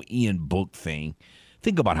 this whole Ian Book thing,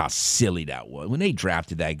 think about how silly that was. When they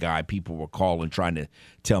drafted that guy, people were calling, trying to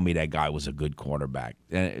tell me that guy was a good quarterback.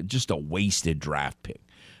 Just a wasted draft pick.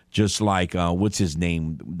 Just like, what's his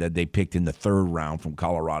name that they picked in the third round from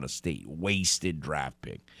Colorado State? Wasted draft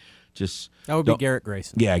pick. That would be Garrett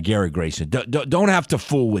Grayson. Yeah, Garrett Grayson. Don't have to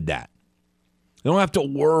fool with that. They don't have to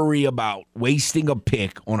worry about wasting a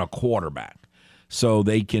pick on a quarterback. So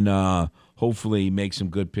they can hopefully make some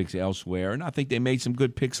good picks elsewhere. And I think they made some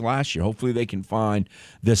good picks last year. Hopefully they can find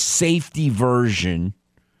the safety version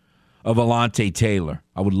of Alontae Taylor.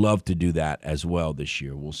 I would love to do that as well this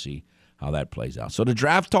year. We'll see how that plays out. So the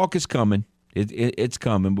draft talk is coming. It's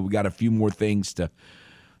coming, but we got a few more things to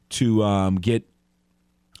get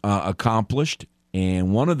accomplished.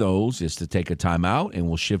 And one of those is to take a timeout, and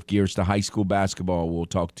we'll shift gears to high school basketball. We'll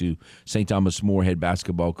talk to St. Thomas More head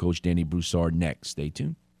basketball coach Danny Broussard next. Stay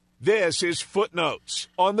tuned. This is Footnotes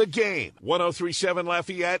on the Game. 103.7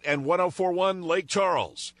 Lafayette and 104.1 Lake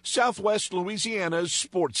Charles, Southwest Louisiana's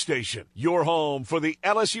sports station. Your home for the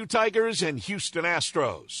LSU Tigers and Houston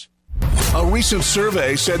Astros. A recent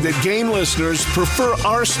survey said that Game listeners prefer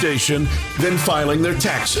our station than filing their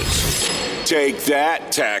taxes. Take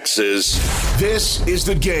that, taxes. This is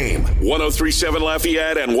the Game. 103.7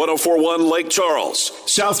 Lafayette and 104.1 Lake Charles,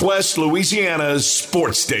 Southwest Louisiana's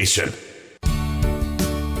sports station.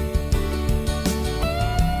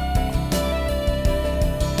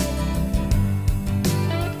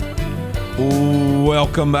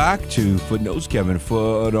 Welcome back to Footnotes. Kevin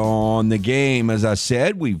Foot on the Game. As I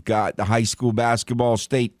said, we've got the high school basketball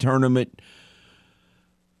state tournament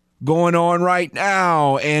going on right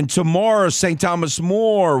now. And tomorrow, St. Thomas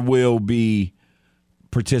More will be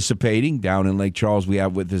participating down in Lake Charles. We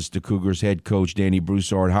have with us the Cougars head coach, Danny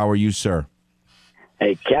Broussard. How are you, sir?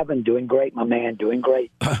 Hey, Kevin, doing great, my man, doing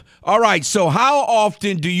great. All right, so how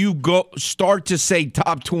often do you start to say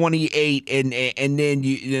top 28 and then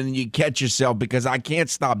you catch yourself? Because I can't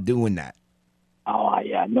stop doing that. Oh,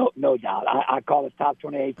 yeah, no doubt. I call it top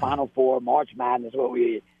 28, Final Four, March Madness.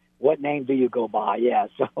 What name do you go by? Yeah,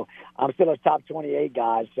 so I'm still a top 28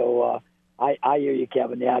 guy. So I hear you,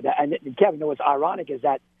 Kevin. Yeah, and Kevin, what's ironic is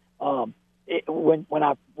that when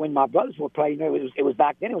my brothers were playing, it was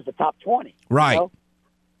back then. It was the top 20. Right. You know?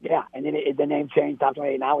 Yeah, and then the name changed, top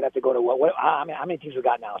 28. Now we'd have to go to how many teams we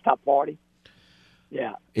got now? Top 40?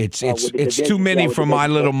 Yeah. It's too many for my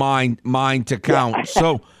little mind to count. Yeah.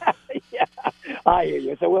 So yeah, I hear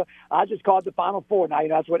you. So I just call it the Final Four. Now,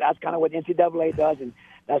 that's kind of what NCAA does, and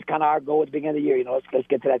that's kind of our goal at the beginning of the year. Let's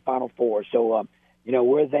get to that Final Four. So,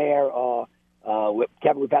 we're there.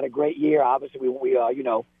 Kevin, we've had a great year. Obviously, we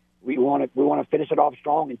want to finish it off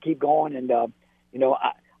strong and keep going. And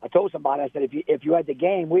I told somebody, I said, if you had the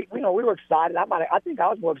game, we were excited. I think I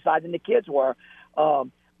was more excited than the kids were.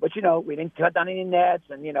 But we didn't cut down any nets,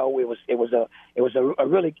 and it was a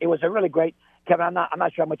really great. Kevin, I'm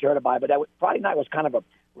not sure how much you heard about it, but Friday night was kind of a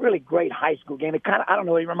really great high school game. It kind of, I don't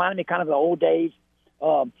know, it reminded me kind of the old days.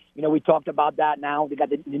 We talked about that. Now they got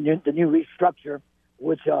the new restructure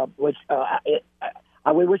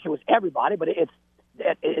I would wish it was everybody, but it's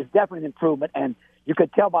definitely an improvement. And you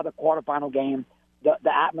could tell by the quarterfinal game, the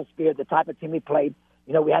atmosphere, the type of team we played.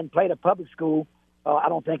 You know, we hadn't played a public school, I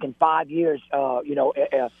don't think, in 5 years, in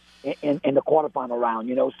the quarterfinal round,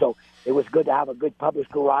 you know. So it was good to have a good public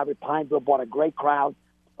school rivalry. Pineville brought a great crowd.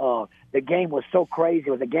 The game was so crazy.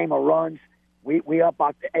 It was a game of runs. We up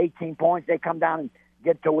about 18 points. They come down and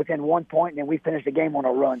get to within 1 point, and then we finish the game on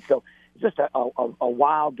a run. So it's just a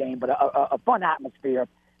wild game, but a fun atmosphere.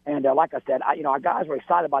 And like I said, our guys were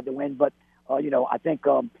excited about the win, but I think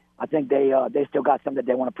they still got something that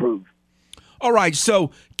they want to prove. All right,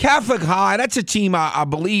 so Catholic High, that's a team I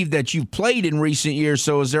believe that you've played in recent years.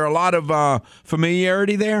 So is there a lot of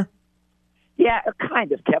familiarity there? Yeah,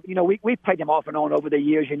 kind of, Kevin. You know, we played them off and on over the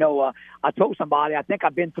years. You know, I told somebody I think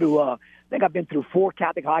I've been through 4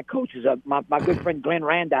 Catholic High coaches. My good friend Glenn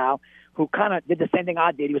Randall, who kind of did the same thing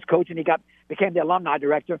I did. He was coaching. He became the alumni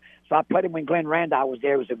director. So I played him when Glenn Randall was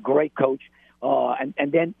there. He was a great coach. And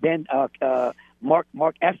then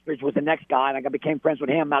Mark Estridge was the next guy, and I became friends with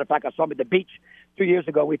him. Matter of fact, I saw him at the beach 2 years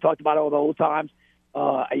ago. We talked about all the old times.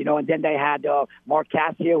 And then they had Mark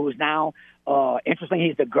Cassio, who's now, interesting,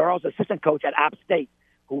 he's the girls' assistant coach at App State,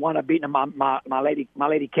 who wound up beating my lady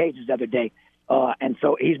Cajuns the other day. And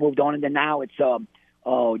so he's moved on, and then now it's I'm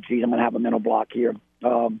going to have a mental block here.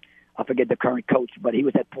 I forget the current coach, but he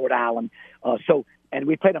was at Port Allen. And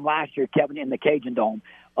we played him last year, Kevin, in the Cajun Dome.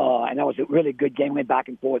 And that was a really good game. We went back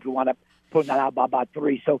and forth. We wound up putting that out by about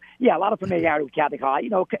 3. So, yeah, a lot of familiarity with Catholic High. You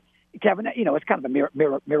know, Kevin, it's kind of a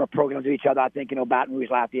mirror program to each other. I think, Baton Rouge,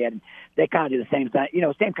 Lafayette, and they kind of do the same thing.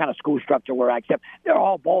 Same kind of school structure except they're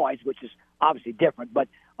all boys, which is obviously different. But,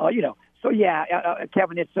 so, yeah,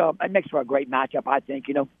 Kevin, it makes for a great matchup, I think,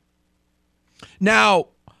 Now,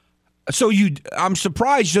 I'm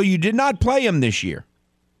surprised. So you did not play him this year?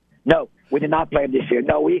 No, we did not play him this year.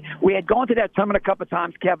 No, we had gone to that tournament a couple of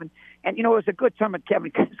times, Kevin. And, it was a good tournament,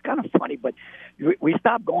 Kevin. It's kind of funny, but we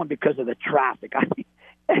stopped going because of the traffic. I mean,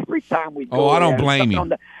 every time we go. Oh, I don't blame you.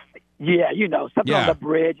 Something on the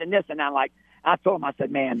bridge and this and that. Like, I told him, I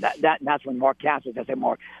said, man, that's when Mark Cassio, I said,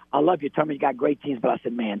 Mark, I love your tournament. You got great teams. But I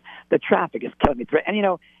said, man, the traffic is killing me.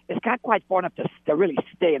 And, it's not quite far enough to really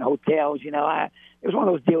stay in hotels. It was one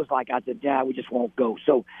of those deals like I said, yeah, we just won't go.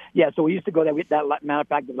 So, yeah, so we used to go there. Matter of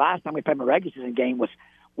fact, the last time we played my regular season game was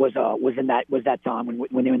that time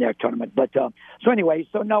when they were in their tournament. But so anyway,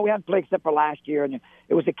 no, we haven't played except for last year, and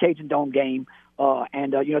it was a Cajun Dome game.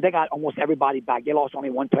 They got almost everybody back. They lost only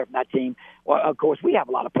one player from that team. Well, of course, we have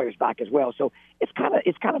a lot of players back as well. So it's kind of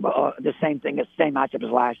the same thing, the same matchup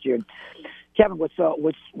as last year. Kevin,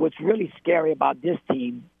 what's really scary about this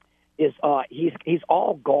team is he's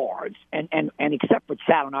all guards, and except for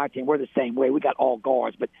Chad on our team, we're the same way. We got all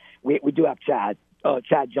guards, but we do have Chad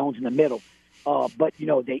Jones in the middle. But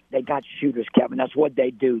they got shooters, Kevin. That's what they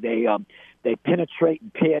do. They penetrate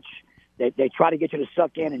and pitch. They try to get you to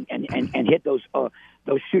suck in and hit those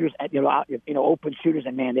shooters, open shooters,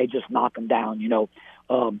 and man, they just knock them down.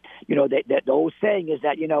 The old saying is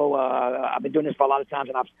that I've been doing this for a lot of times,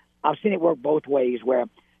 and I've seen it work both ways. Where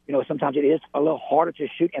sometimes it is a little harder to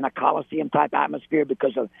shoot in a Coliseum type atmosphere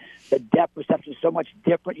because of the depth perception is so much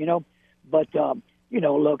different. But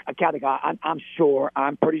look, Catholic,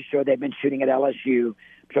 I'm pretty sure they've been shooting at LSU. I'm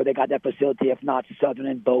sure they got that facility, if not Southern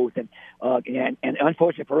and both. And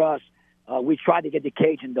unfortunately for us, we tried to get the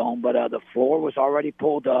Cajun Dome, but the floor was already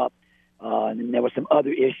pulled up, and there were some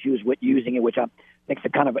other issues with using it, which I think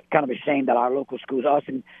is kind of a shame that our local schools, us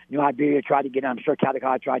and New Iberia, tried to get in. I'm sure Catholic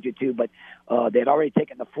High tried to too, but they'd already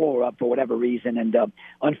taken the floor up for whatever reason, and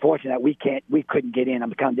unfortunately we couldn't get in.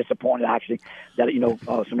 I'm kind of disappointed actually that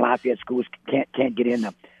some Lafayette schools can't get in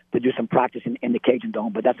to do some practice in the Cajun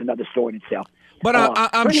Dome, but that's another story in itself. But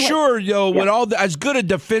I'm anyway, sure, with all as good a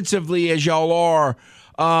defensively as y'all are,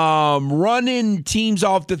 running teams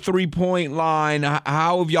off the 3-point line,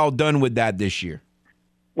 how have y'all done with that this year?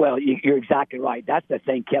 Well, you're exactly right. That's the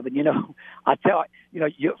thing, Kevin. I tell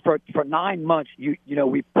you, for 9 months, we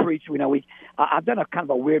preach. I've done a kind of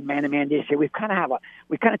a weird man-to-man this year. We kind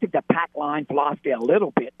of took the pack line philosophy a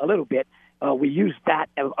little bit. We use that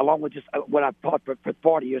along with just what I've taught for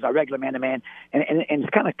 40 years, our regular man-to-man, and it's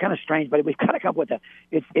kind of strange, but we've kind of come up with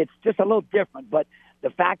it's just a little different. But the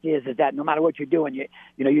fact is that no matter what you're doing,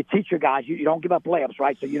 you teach your guys, you don't give up layups,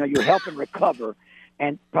 right? So you help them recover.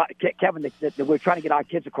 And Kevin, that we're trying to get our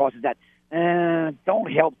kids across is that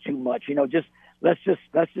don't help too much. Let's just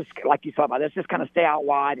like you talked about, let's just kind of stay out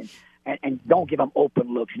wide and don't give them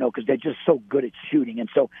open looks, because they're just so good at shooting. And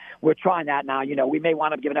so we're trying that now. We may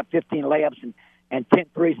wind up giving up 15 layups, and 10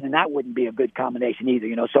 threes, and that wouldn't be a good combination either,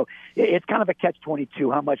 you know. So it's kind of a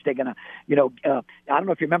catch-22 how much they're going to, you know, I don't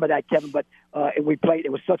know if you remember that, Kevin, but we played,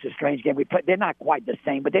 it was such a strange game. They're not quite the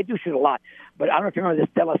same, but they do shoot a lot. But I don't know if you remember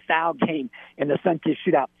this De La Salle game in the Sun-Kiss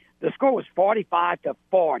shootout. The score was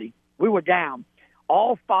 45-40. We were down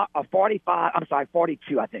all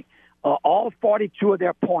 42, I think. All 42 of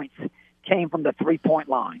their points came from the three-point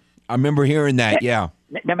line. I remember hearing that, yeah.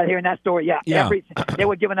 Remember hearing that story? Yeah. They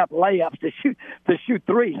were giving up layups to shoot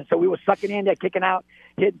threes, and so we were sucking in there, kicking out,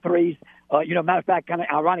 hitting threes. You know, matter of fact, kind of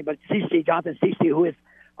ironic, but Jonathan Cece, who is,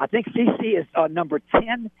 I think Cece is number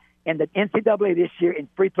 10 in the NCAA this year in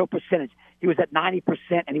free throw percentage. He was at 90%,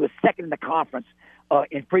 and he was second in the conference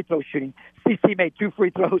in free throw shooting. Cece made 2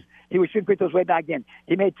 free throws. He was shooting free throws way back then.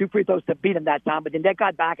 He made 2 free throws to beat him that time, but then they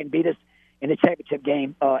got back and beat us in the championship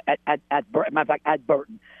game at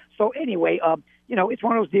Burton. So anyway, you know, it's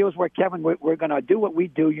one of those deals where, Kevin, we're going to do what we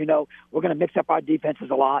do. You know, we're going to mix up our defenses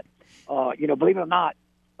a lot. You know, believe it or not,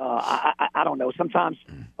 I don't know. Sometimes,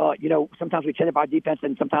 you know, sometimes we change up our defense,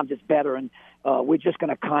 and sometimes it's better. And we're just going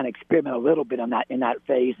to kind of experiment a little bit in that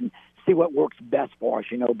phase and see what works best for us.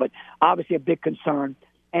 You know, but obviously a big concern.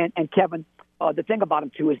 And Kevin, the thing about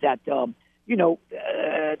them too is that you know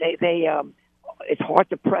they it's hard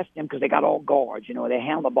to press them because they got all guards. You know, they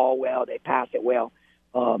handle the ball well, they pass it well.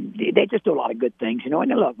 They just do a lot of good things, you know. And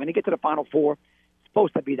then look, when they get to the Final Four, it's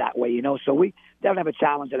supposed to be that way, you know. So we definitely have a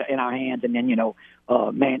challenge in our hands. And then, you know,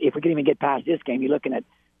 man, if we can even get past this game, you're looking at,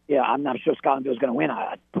 yeah, I'm not sure Scotlandville's going to win.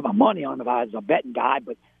 I'd put my money on them if I was a betting guy.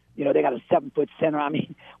 But, you know, they got a 7-foot center. I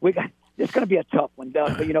mean, it's going to be a tough one,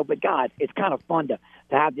 but, you know, but God, it's kind of fun to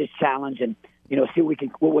have this challenge and, you know, see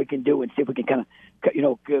what we can do and see if we can kind of, you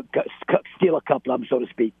know, steal a couple of them, so to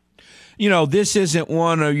speak. You know, this isn't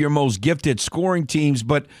one of your most gifted scoring teams,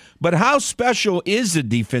 but how special is the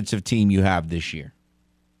defensive team you have this year?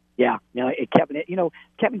 Yeah, you know,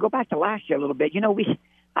 Kevin, go back to last year a little bit. You know, we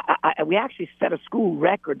actually set a school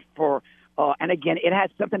record for, and again, it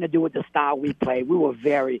had something to do with the style we played. We were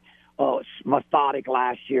very methodic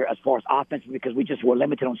last year as far as offense because we just were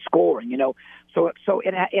limited on scoring, you know. So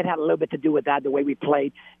it had a little bit to do with that, the way we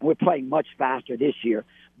played, and we're playing much faster this year.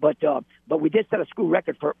 But we did set a school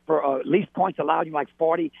record for least points allowed. You know, like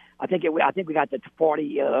 40. I think we got to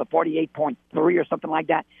 48.3 or something like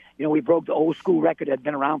that. You know, we broke the old school record that had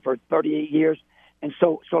been around for 38 years. And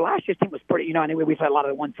so last year's team was pretty, you know, anyway, we played a lot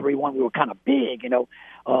of the 1-3-1. We were kind of big, you know.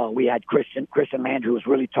 We had Christian Landry, who was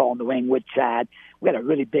really tall in the wing, with Chad. We had a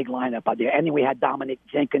really big lineup out there. And then we had Dominic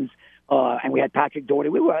Jenkins, and we had Patrick Doherty.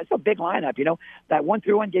 It's a big lineup, you know. That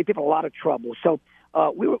 1-3-1 gave people a lot of trouble. So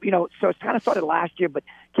we were, you know, so it kind of started last year. But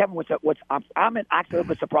Kevin, I'm actually a little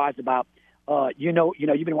bit surprised about. You know,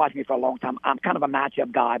 you've been watching me for a long time. I'm kind of a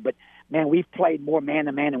matchup guy, but man, we've played more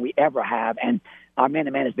man-to-man than we ever have, and our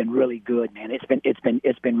man-to-man has been really good, man.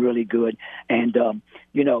 It's been really good, and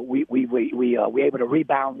you know, we able to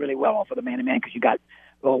rebound really well off of the man-to-man because you got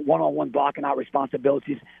one-on-one blocking out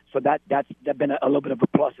responsibilities, so that's been a little bit of a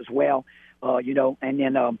plus as well, you know, and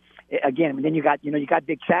then. Again, and then you got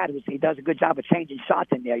Big Chad, he does a good job of changing shots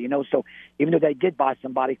in there, you know. So even though they did buy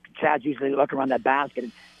somebody, Chad's usually looking around that basket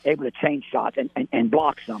and able to change shots and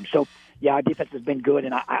block some. So yeah, our defense has been good,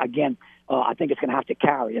 and I think it's going to have to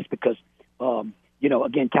carry us because you know,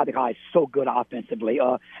 again, Catholic High is so good offensively,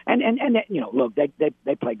 and you know, look,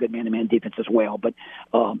 they play good man-to-man defense as well. But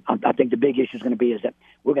I think the big issue is going to be is that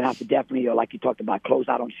we're going to have to definitely, like you talked about, close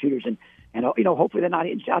out on shooters and you know, hopefully they're not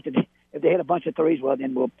hitting shots. If they hit a bunch of threes, well,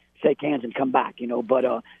 then we'll shake hands and come back, you know. But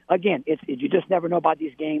again, you just never know about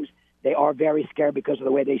these games. They are very scary because of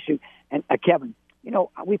the way they shoot. And Kevin, you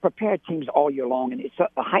know, we prepare teams all year long, and it's a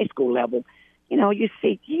high school level. You know, you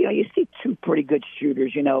see 2 pretty good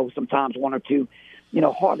shooters. You know, sometimes 1 or 2. You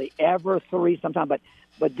know, hardly ever 3 sometimes.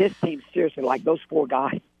 But this team, seriously, like those 4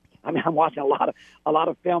 guys. I mean, I'm watching a lot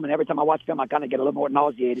of film, and every time I watch film, I kind of get a little more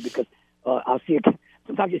nauseated because I'll see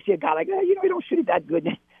sometimes you see a guy like, you know, he don't shoot it that good.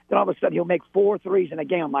 Then all of a sudden he'll make 4 threes in a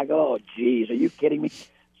game. I'm like, oh, geez, are you kidding me?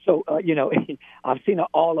 So, you know, I've seen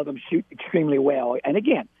all of them shoot extremely well. And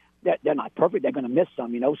again, they're not perfect. They're going to miss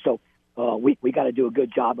some, you know. So we got to do a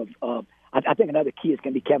good job of I think another key is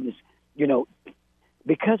going to be, Kevin, is, you know,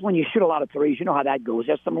 because when you shoot a lot of threes, you know how that goes.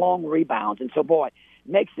 There's some long rebounds. And so, boy,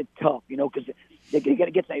 it makes it tough, you know, because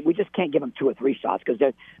we just can't give them 2 or 3 shots because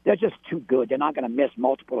they're just too good. They're not going to miss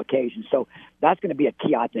multiple occasions. So that's going to be a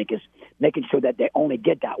key, I think, is making sure that they only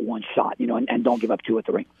get that 1 shot, you know, and don't give up 2 or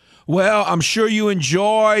 3. Well, I'm sure you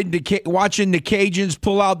enjoyed watching the Cajuns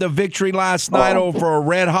pull out the victory last night over a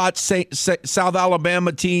red-hot South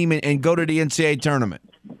Alabama team and go to the NCAA tournament.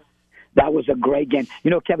 That was a great game.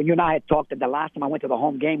 You know, Kevin, you and I had talked that the last time I went to the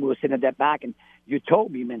home game, we were sitting at that back, and you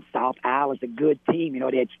told me, man, South Al is a good team. You know,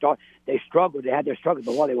 they struggled. They had their struggles,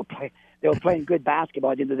 but they were playing good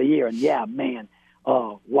basketball at the end of the year. And yeah, man,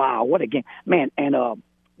 wow, what a game, man. And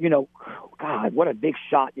you know, God, what a big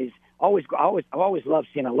shot is. I always love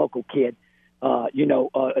seeing a local kid,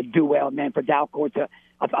 do well, man. For Dalcourt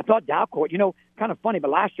I thought Dalcourt, you know, kind of funny,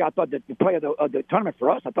 but last year I thought that the player of the tournament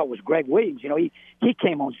for us, I thought was Greg Williams. You know, he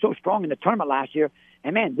came on so strong in the tournament last year,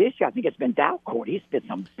 and man, this year I think it's been Dalcourt. He's been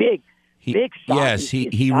some big shots. Yes,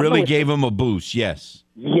 he really gave him a boost. Yes,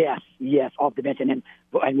 off the bench, and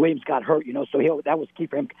Williams got hurt. You know, so that was key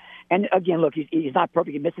for him. And again, look, he's not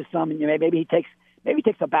perfect. He misses some, and maybe he takes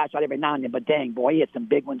a bad shot every now and then. But dang, boy, he had some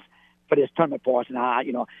big ones for this tournament for us. And I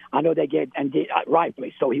know they gave and did,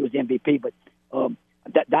 rightfully so. He was the MVP, but.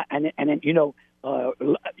 And then you know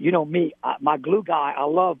me, my glue guy. I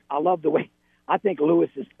love the way I think Lewis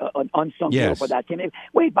is an unsung hero for that team.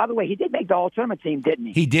 Wait, by the way, he did make the all-tournament team, didn't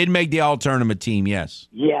he? He did make the all-tournament team. Yes.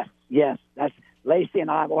 Yes. That's Lacey and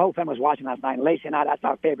I. The whole family was watching last night. And Lacey and I, that's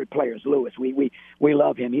our favorite players. Lewis, we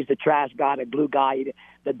love him. He's the trash guy, the glue guy,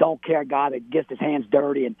 the don't care guy that gets his hands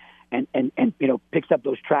dirty and you know picks up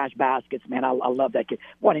those trash baskets. Man, I love that kid.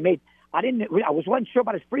 Boy, I wasn't sure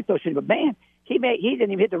about his free throw shooting, but man. He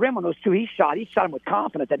didn't even hit the rim on those two. He shot them with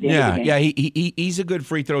confidence at the end of the game. Yeah, he's a good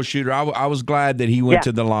free throw shooter. I was glad that he went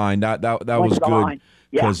to the line. That was good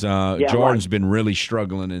because Jordan's been really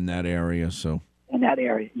struggling in that area. So in that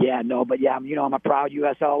area, but I'm a proud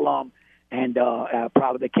USL alum and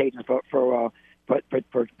proud of the Cajuns for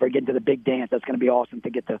getting to the big dance. That's going to be awesome to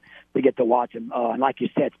get to watch him. And like you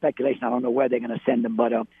said, speculation. I don't know where they're going to send him,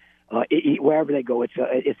 but wherever they go, it's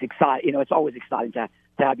exciting. You know, it's always exciting to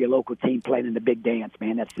have your local team playing in the big dance,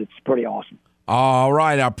 man. It's pretty awesome. All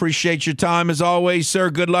right, I appreciate your time as always,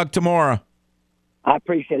 sir. Good luck tomorrow. I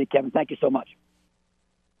appreciate it, Kevin. Thank you so much.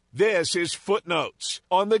 This is Footnotes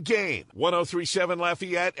on the Game. 103.7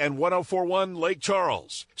 Lafayette and 104.1 Lake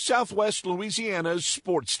Charles, Southwest Louisiana's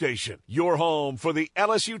sports station. Your home for the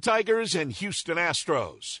LSU Tigers and Houston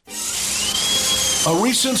Astros. A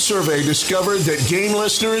recent survey discovered that Game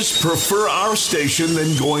listeners prefer our station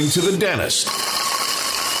than going to the dentist.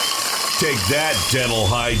 Take that, dental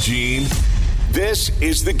hygiene. This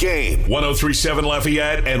is The Game. 103.7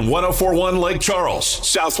 Lafayette and 104.1 Lake Charles,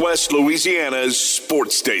 Southwest Louisiana's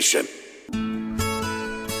sports station.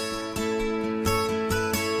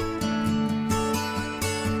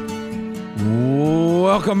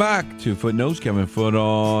 Welcome back to Footnotes. Kevin Foote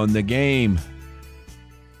on The Game.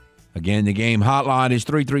 Again, the game hotline is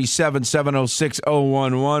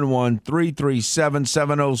 337-706-0111,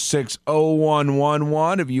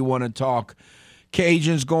 337-706-0111. If you want to talk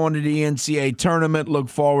Cajuns going to the NCAA tournament, look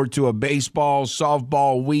forward to a baseball,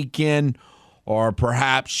 softball weekend, or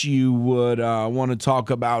perhaps you would want to talk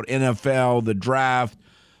about NFL, the draft,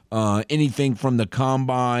 anything from the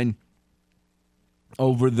combine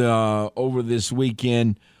over this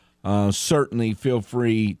weekend. Certainly feel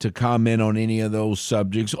free to comment on any of those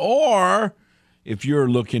subjects. Or if you're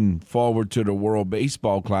looking forward to the World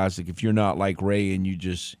Baseball Classic, if you're not like Ray and you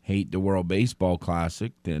just hate the World Baseball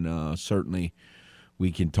Classic, then certainly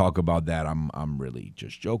we can talk about that. I'm really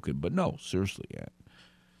just joking. But no, seriously,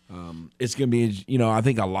 it's going to be, I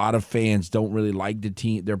think a lot of fans don't really like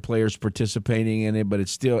their players participating in it, but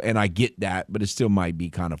it's still, and I get that, but it still might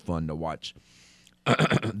be kind of fun to watch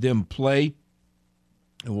them play.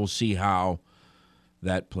 And we'll see how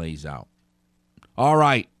that plays out. All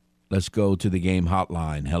right, let's go to the game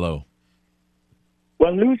hotline. Hello.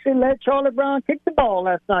 Well, Lucy let Charlie Brown kick the ball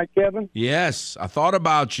last night, Kevin. Yes, I thought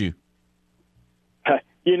about you. I'm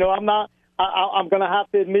going to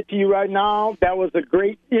have to admit to you right now, that was a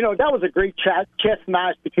great chess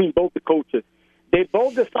match between both the coaches. They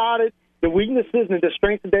both decided the weaknesses and the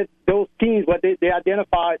strengths of those teams, what they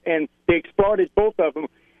identified, and they exploited both of them.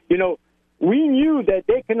 We knew that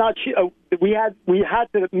they could not shoot. We had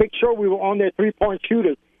to make sure we were on their three-point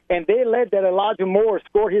shooters, and they let that Elijah Moore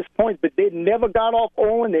score his points, but they never got off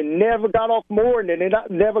Owen, they never got off Moore, and they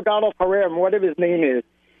never got off Herrera, whatever his name is.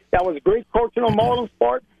 That was great coaching on Marlon's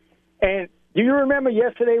part. And do you remember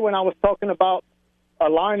yesterday when I was talking about a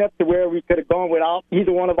lineup to where we could have gone without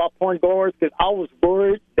either one of our point guards? Because I was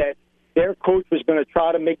worried that their coach was going to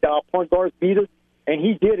try to make our point guards beat us, and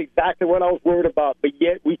he did exactly what I was worried about, but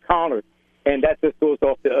yet we countered. And that just goes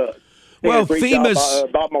off to us. Well, Themis,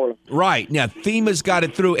 Bob Marlin. Right. Yeah, Themis got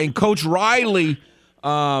it through. And Coach Riley,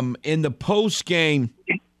 in the post-game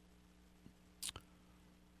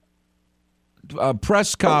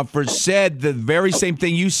press conference, said the very same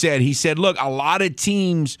thing you said. He said, look, a lot of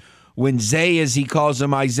teams when Zay, as he calls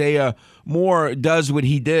him, Isaiah Moore, does what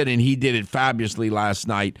he did, and he did it fabulously last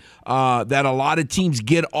night, that a lot of teams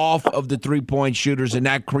get off of the three-point shooters, and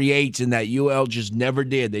that creates, and that UL just never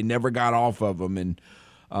did. They never got off of them, and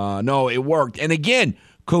no, it worked. And again,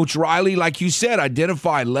 Coach Riley, like you said,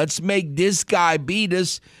 identified, let's make this guy beat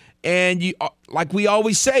us. And you, like we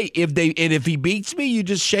always say, if he beats me, you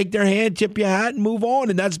just shake their hand, tip your hat, and move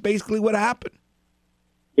on. And that's basically what happened.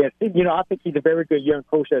 Yes, I think he's a very good young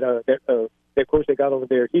coach that coach they got over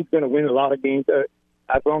there. He's going to win a lot of games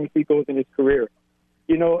as long as he goes in his career.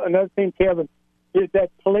 Another thing, Kevin, is that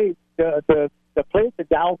play, the play at the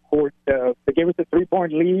Dow court to give us a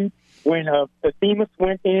 3-point lead when the Themis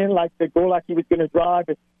went in like the goal like he was going to drive,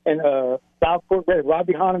 and Dow court right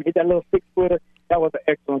behind him hit that little 6-footer. That was an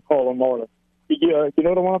excellent call on Marlon. You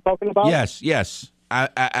know the one I'm talking about? Yes.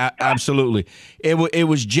 Absolutely. It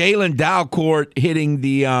was Jalen Dalcourt hitting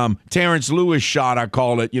the Terrence Lewis shot, I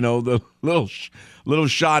call it, the little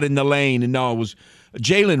shot in the lane. And no, it was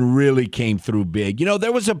Jalen really came through big.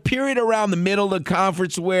 There was a period around the middle of the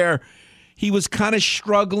conference where he was kind of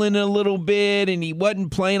struggling a little bit and he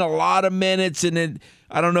wasn't playing a lot of minutes, and then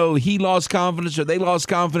I don't know, he lost confidence or they lost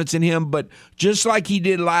confidence in him. But just like he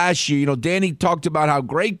did last year, Danny talked about how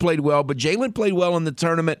Greg played well, but Jalen played well in the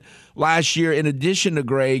tournament last year in addition to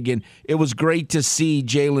Greg, and it was great to see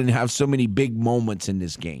Jalen have so many big moments in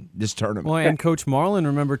this tournament. Well, and Coach Marlin,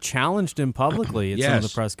 remember, challenged him publicly at some of the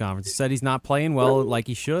press conferences. He said he's not playing well like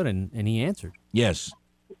he should, and he answered. Yes.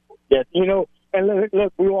 Yes, and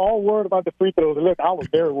look, we were all worried about the free throws. Look, I was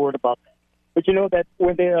very worried about that. But that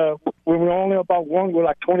when we were only about one with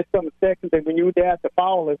like 20-something seconds, and when you had to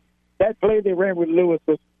foul us, that play they ran with Lewis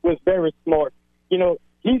was very smart.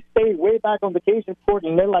 He stayed way back on the vacation court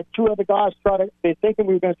and let like two other guys they're thinking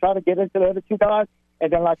we were going to try to get into the other two guys, and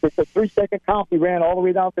then like with the 3-second count, he ran all the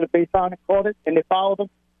way down to the baseline and caught it, and they fouled him.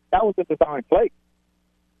 That was a design play.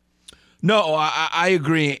 No, I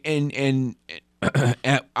agree, and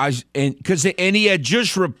because he had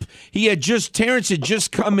just Terrence had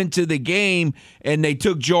just come into the game and they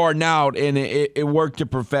took Jordan out and it worked to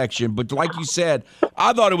perfection. But like you said,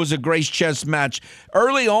 I thought it was a great chess match.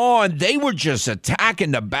 Early on, they were just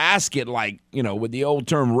attacking the basket like, with the old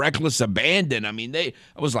term reckless abandon. I mean, I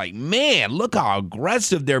was like, man, look how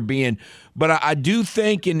aggressive they're being. But I do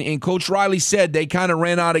think, and Coach Riley said, they kind of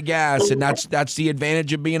ran out of gas, and that's the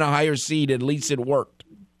advantage of being a higher seed. At least it worked.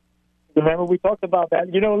 Remember, we talked about that.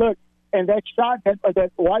 Look, and that shot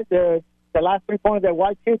that White, the last 3-pointer that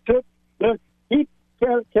White kid took, look,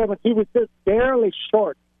 Kevin, he was just barely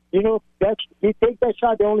short. He takes that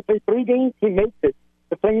shot. They only played 3 games. He makes it.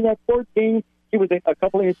 To playing that 4th game, he was a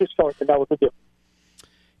couple of inches short, and that was the difference.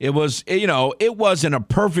 It was, it wasn't a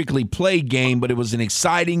perfectly played game, but it was an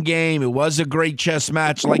exciting game. It was a great chess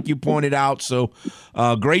match, like you pointed out. So,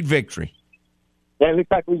 great victory. Yeah, it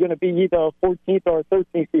looks like we're going to be either a 14th or a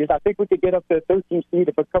 13th seed. I think we could get up to a 13th seed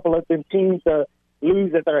if a couple of them teams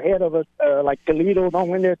lose that are ahead of us, like Toledo don't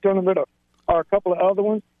win their tournament, or a couple of other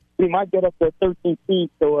ones. We might get up to a 13th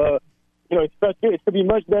seed. So, it's going to be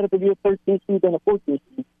much better to be a 13th seed than a 14th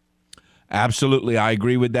seed. Absolutely. I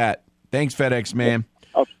agree with that. Thanks, FedEx, man.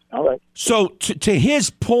 Okay, all right. So, to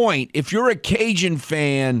his point, if you're a Cajun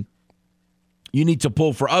fan, you need to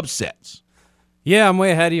pull for upsets. Yeah, I'm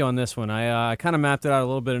way ahead of you on this one. I kind of mapped it out a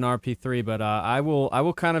little bit in RP3, but I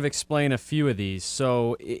will kind of explain a few of these.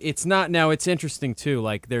 So it's interesting too.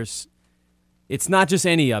 Like it's not just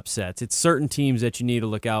any upsets. It's certain teams that you need to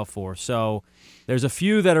look out for. So there's a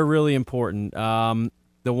few that are really important.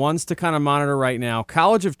 The ones to kind of monitor right now,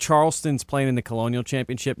 College of Charleston's playing in the Colonial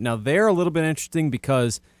Championship. Now they're a little bit interesting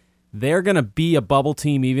because they're going to be a bubble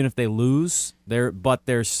team even if they lose. But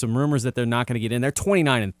there's some rumors that they're not going to get in. They're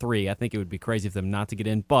 29-3. I think it would be crazy for them not to get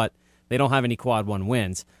in, but they don't have any quad 1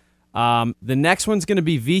 wins. The next one's going to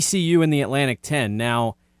be VCU in the Atlantic 10.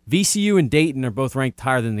 Now, VCU and Dayton are both ranked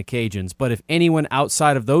higher than the Cajuns, but if anyone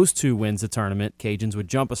outside of those two wins the tournament, Cajuns would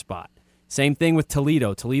jump a spot. Same thing with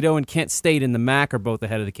Toledo. Toledo and Kent State in the MAC are both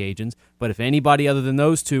ahead of the Cajuns, but if anybody other than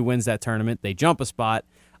those two wins that tournament, they jump a spot.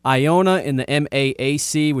 Iona in the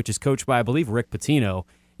MAAC, which is coached by, I believe, Rick Pitino.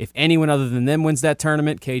 If anyone other than them wins that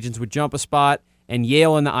tournament, Cajuns would jump a spot. And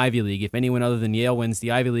Yale in the Ivy League. If anyone other than Yale wins the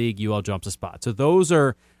Ivy League, UL jumps a spot. So those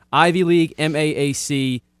are Ivy League,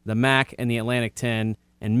 MAAC, the MAC, and the Atlantic 10,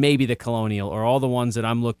 and maybe the Colonial, are all the ones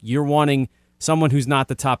that you're wanting someone who's not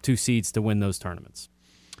the top 2 seeds to win those tournaments.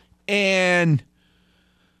 And,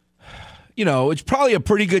 it's probably a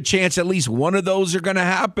pretty good chance at least one of those are going to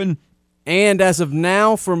happen. And as of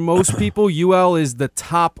now, for most people, UL is the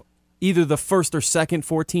top, either the first or second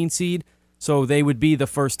 14 seed. So they would be the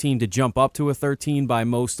first team to jump up to a 13 by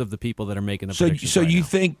most of the people that are making the predictions. So right you now.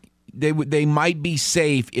 think they might be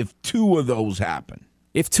safe if 2 of those happen.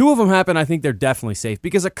 If 2 of them happen, I think they're definitely safe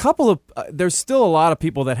because a couple of there's still a lot of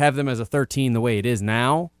people that have them as a 13 the way it is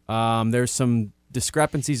now. There's some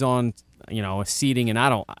discrepancies on seeding, and I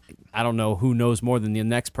don't know who knows more than the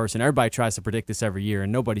next person. Everybody tries to predict this every year,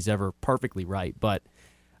 and nobody's ever perfectly right. But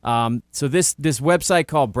so this website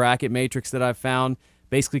called Bracket Matrix that I've found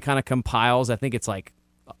basically kind of compiles. I think it's like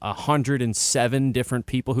 107 different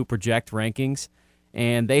people who project rankings.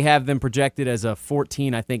 And they have them projected as a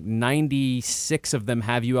 14. I think 96 of them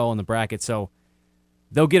have UL in the bracket. So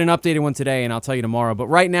they'll get an updated one today, and I'll tell you tomorrow. But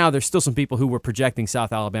right now, there's still some people who were projecting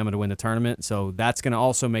South Alabama to win the tournament. So that's going to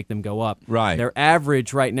also make them go up. Right. Their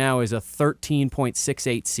average right now is a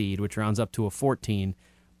 13.68 seed, which rounds up to a 14.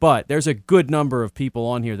 But there's a good number of people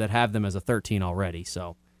on here that have them as a 13 already.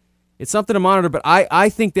 So it's something to monitor, but I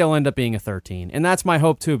think they'll end up being a 13. And that's my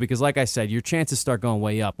hope, too, because like I said, your chances start going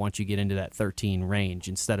way up once you get into that 13 range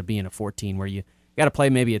instead of being a 14 where you got to play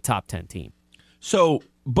maybe a top 10 team. So,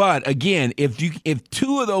 but again, if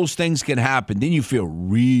 2 of those things can happen, then you feel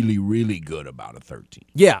really, really good about a 13.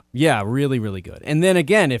 Yeah, really, really good. And then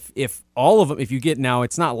again, if all of them, if you get now,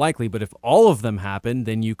 it's not likely, but if all of them happen,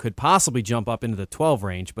 then you could possibly jump up into the 12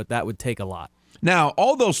 range, but that would take a lot. Now,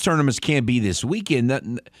 all those tournaments can't be this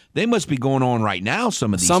weekend. They must be going on right now,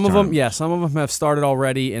 some of these Some tournaments. of them have started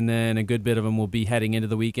already, and then a good bit of them will be heading into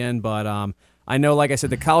the weekend. But I know, like I said,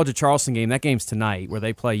 the College of Charleston game, that game's tonight where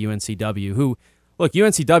they play UNCW, who, look,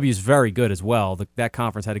 UNCW is very good as well. That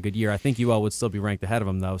conference had a good year. I think UL would still be ranked ahead of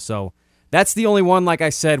them, though. So that's the only one, like I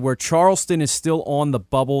said, where Charleston is still on the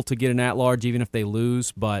bubble to get an at-large even if they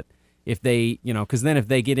lose, but if they, because then if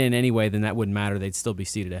they get in anyway, then that wouldn't matter. They'd still be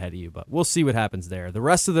seated ahead of you. But we'll see what happens there. The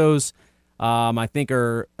rest of those, I think,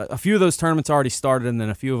 are a few of those tournaments already started, and then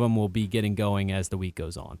a few of them will be getting going as the week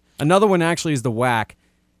goes on. Another one actually is the WAC.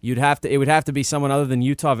 It would have to be someone other than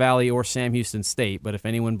Utah Valley or Sam Houston State. But if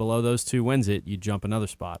anyone below those 2 wins it, you'd jump another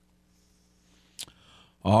spot.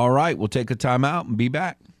 All right, we'll take a timeout and be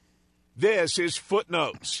back. This is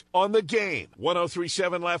Footnotes on the Game.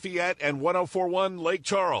 103.7 Lafayette and 104.1 Lake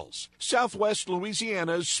Charles, Southwest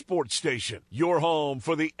Louisiana's sports station. Your home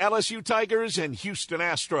for the LSU Tigers and Houston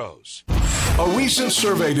Astros. A recent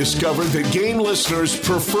survey discovered that Game listeners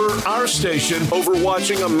prefer our station over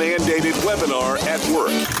watching a mandated webinar at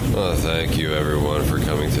work. Well, thank you, everyone, for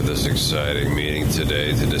coming to this exciting meeting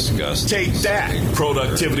today to discuss... Take that,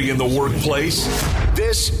 productivity in the workplace.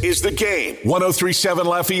 This is The Game. 103.7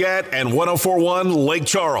 Lafayette and 104.1 Lake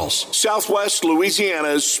Charles, Southwest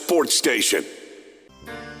Louisiana's sports station.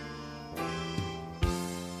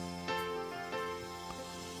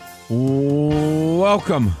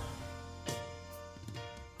 Welcome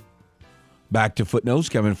back to Footnotes.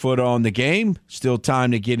 Kevin Foote on the Game. Still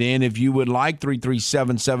time to get in if you would like.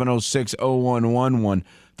 337-706-0111.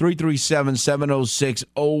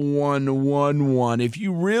 337-706-0111. If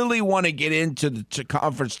you really want to get into the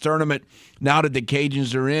conference tournament now that the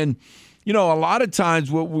Cajuns are in, a lot of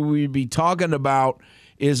times what we'd be talking about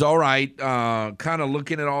is, all right, kind of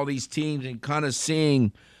looking at all these teams and kind of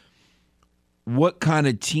seeing what kind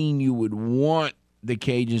of team you would want the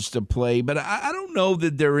Cajuns to play. But I don't know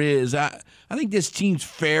that there is. I think this team's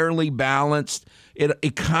fairly balanced.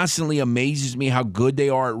 It constantly amazes me how good they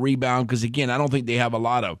are at rebound because, again, I don't think they have a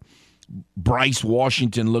lot of Bryce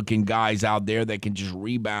Washington-looking guys out there that can just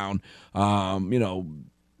rebound.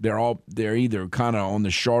 They're either kind of on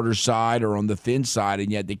the shorter side or on the thin side,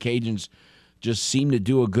 and yet the Cajuns just seem to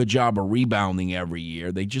do a good job of rebounding every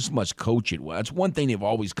year. They just must coach it well. That's one thing they've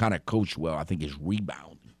always kind of coached well, I think, is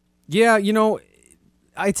rebound. Yeah,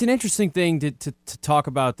 it's an interesting thing to talk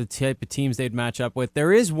about the type of teams they'd match up with.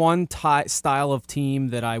 There is one style of team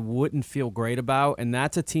that I wouldn't feel great about, and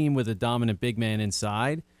that's a team with a dominant big man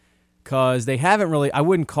inside because they haven't really – I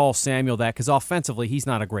wouldn't call Samuel that because offensively he's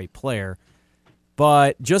not a great player.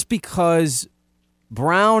 But just because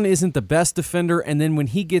Brown isn't the best defender, and then when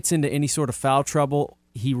he gets into any sort of foul trouble,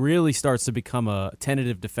 he really starts to become a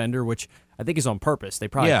tentative defender, which I think is on purpose. They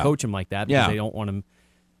probably coach him like that because they don't want him –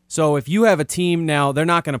 so if you have a team now, they're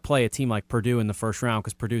not going to play a team like Purdue in the first round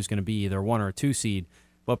because Purdue's going to be either 1 or a 2 seed.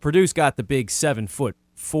 But Purdue's got the big 7'4"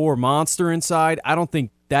 monster inside. I don't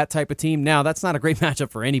think that type of team. Now that's not a great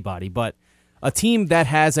matchup for anybody, but a team that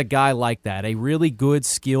has a guy like that, a really good,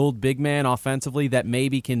 skilled big man offensively that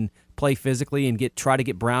maybe can play physically and try to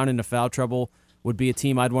get Brown into foul trouble would be a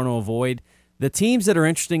team I'd want to avoid. The teams that are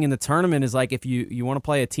interesting in the tournament is like if you want to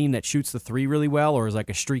play a team that shoots the 3 really well or is like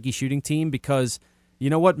a streaky shooting team because. You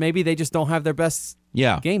know what? Maybe they just don't have their best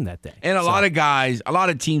game that day. And a lot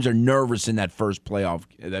of teams are nervous in that first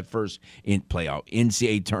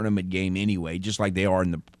NCAA tournament game anyway, just like they are in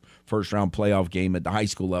the first-round playoff game at the high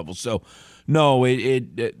school level. So, no,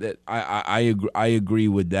 I agree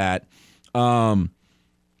with that.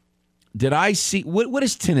 Did I see what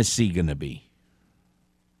is Tennessee going to be?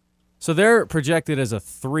 So they're projected as a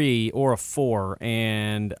 3 or a 4,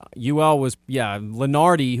 and UL was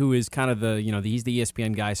Lenardi, who is kind of he's the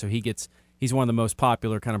ESPN guy, so he's one of the most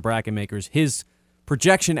popular kind of bracket makers. His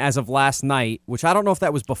projection as of last night, which I don't know if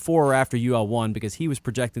that was before or after UL won, because he was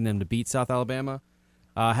projecting them to beat South Alabama,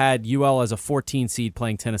 had UL as a 14 seed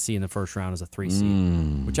playing Tennessee in the first round as a 3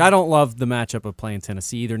 seed, which I don't love the matchup of playing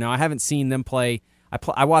Tennessee either. Now I haven't seen them play.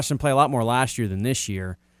 I watched them play a lot more last year than this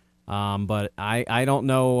year. But I don't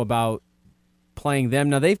know about playing them.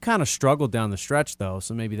 Now, they've kind of struggled down the stretch, though,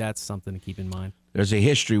 so maybe that's something to keep in mind. There's a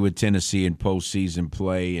history with Tennessee in postseason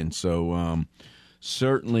play, and so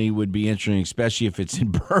certainly would be interesting, especially if it's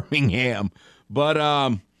in Birmingham. But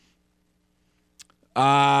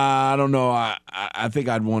I don't know. I think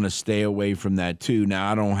I'd want to stay away from that, too. Now,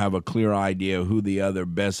 I don't have a clear idea who the other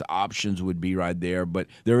best options would be right there, but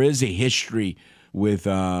there is a history with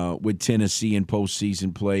Tennessee in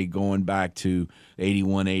postseason play going back to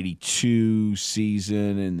 81-82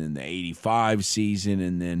 season and then the 85 season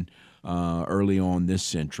and then early on this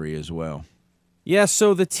century as well. Yeah,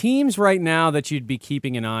 so the teams right now that you'd be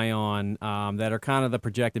keeping an eye on that are kind of the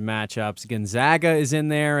projected matchups, Gonzaga is in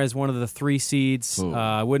there as one of the 3 seeds.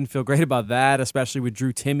 I wouldn't feel great about that, especially with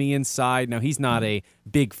Drew Timme inside. Now, he's not a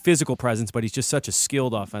big physical presence, but he's just such a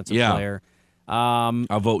skilled offensive player.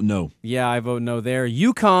 I vote no. Yeah, I vote no there.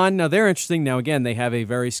 UConn, now they're interesting. Now, again, they have a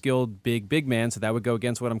very skilled big man, so that would go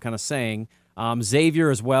against what I'm kind of saying. Xavier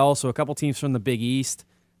as well, so a couple teams from the Big East.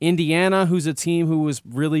 Indiana, who's a team who was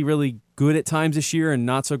really, really good at times this year and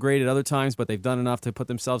not so great at other times, but they've done enough to put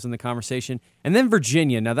themselves in the conversation. And then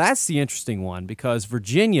Virginia. Now, that's the interesting one because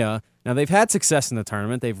Virginia, now they've had success in the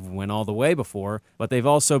tournament. They've went all the way before, but they've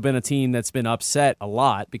also been a team that's been upset a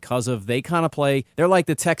lot because of they kind of play, they're like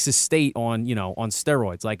the Texas State on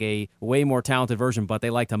steroids, like a way more talented version, but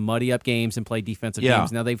they like to muddy up games and play defensive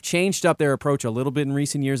games. Now, they've changed up their approach a little bit in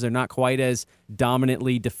recent years. They're not quite as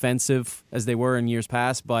dominantly defensive as they were in years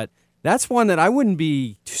past, but that's one that I wouldn't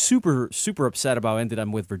be super, super upset about ended up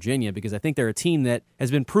with Virginia because I think they're a team that has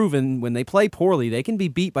been proven when they play poorly, they can be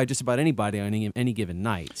beat by just about anybody on any given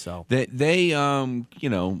night. So they don't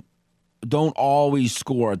always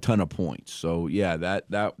score a ton of points. So yeah,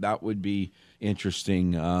 that would be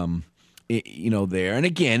interesting. There, and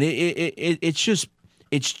again, it's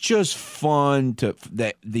just fun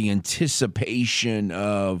that the anticipation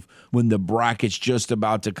of when the bracket's just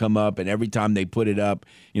about to come up and every time they put it up,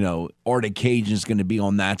 Art of Cajun's going to be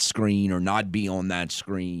on that screen or not be on that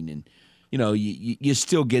screen. And, you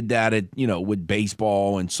still get that with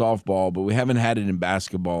baseball and softball, but we haven't had it in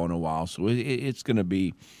basketball in a while. So it's going to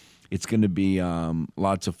be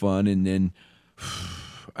lots of fun. And then,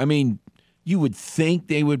 you would think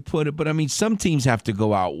they would put it, but some teams have to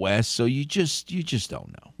go out west, so you just don't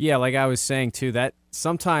know. Yeah, like I was saying too, that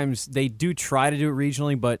sometimes they do try to do it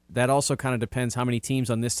regionally, but that also kind of depends how many teams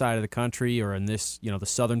on this side of the country or in this, the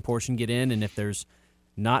southern portion get in, and if there's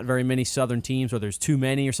not very many southern teams or there's too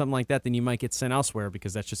many or something like that, then you might get sent elsewhere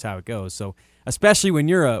because that's just how it goes. So, especially when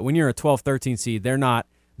you're a 12, 13 seed, they're not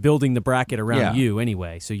building the bracket around you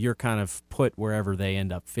anyway, so you're kind of put wherever they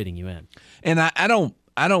end up fitting you in. And I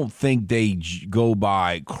don't think they go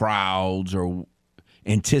by crowds or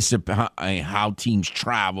anticipate how teams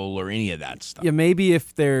travel or any of that stuff. Yeah, maybe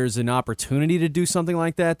if there's an opportunity to do something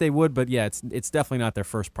like that, they would. But yeah, it's definitely not their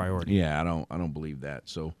first priority. Yeah, I don't believe that.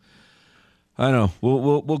 So I don't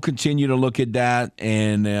know. We'll continue to look at that,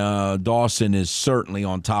 and Dawson is certainly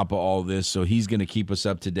on top of all this, so he's going to keep us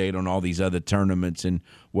up to date on all these other tournaments and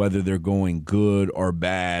whether they're going good or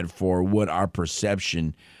bad for what our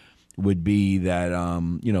perception would be that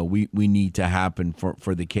we need to happen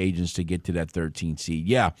for the Cajuns to get to that 13 seed.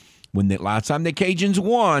 Yeah, when the last time the Cajuns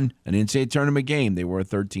won an NCAA tournament game, they were a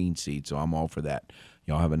 13 seed, so I'm all for that.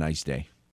 Y'all have a nice day.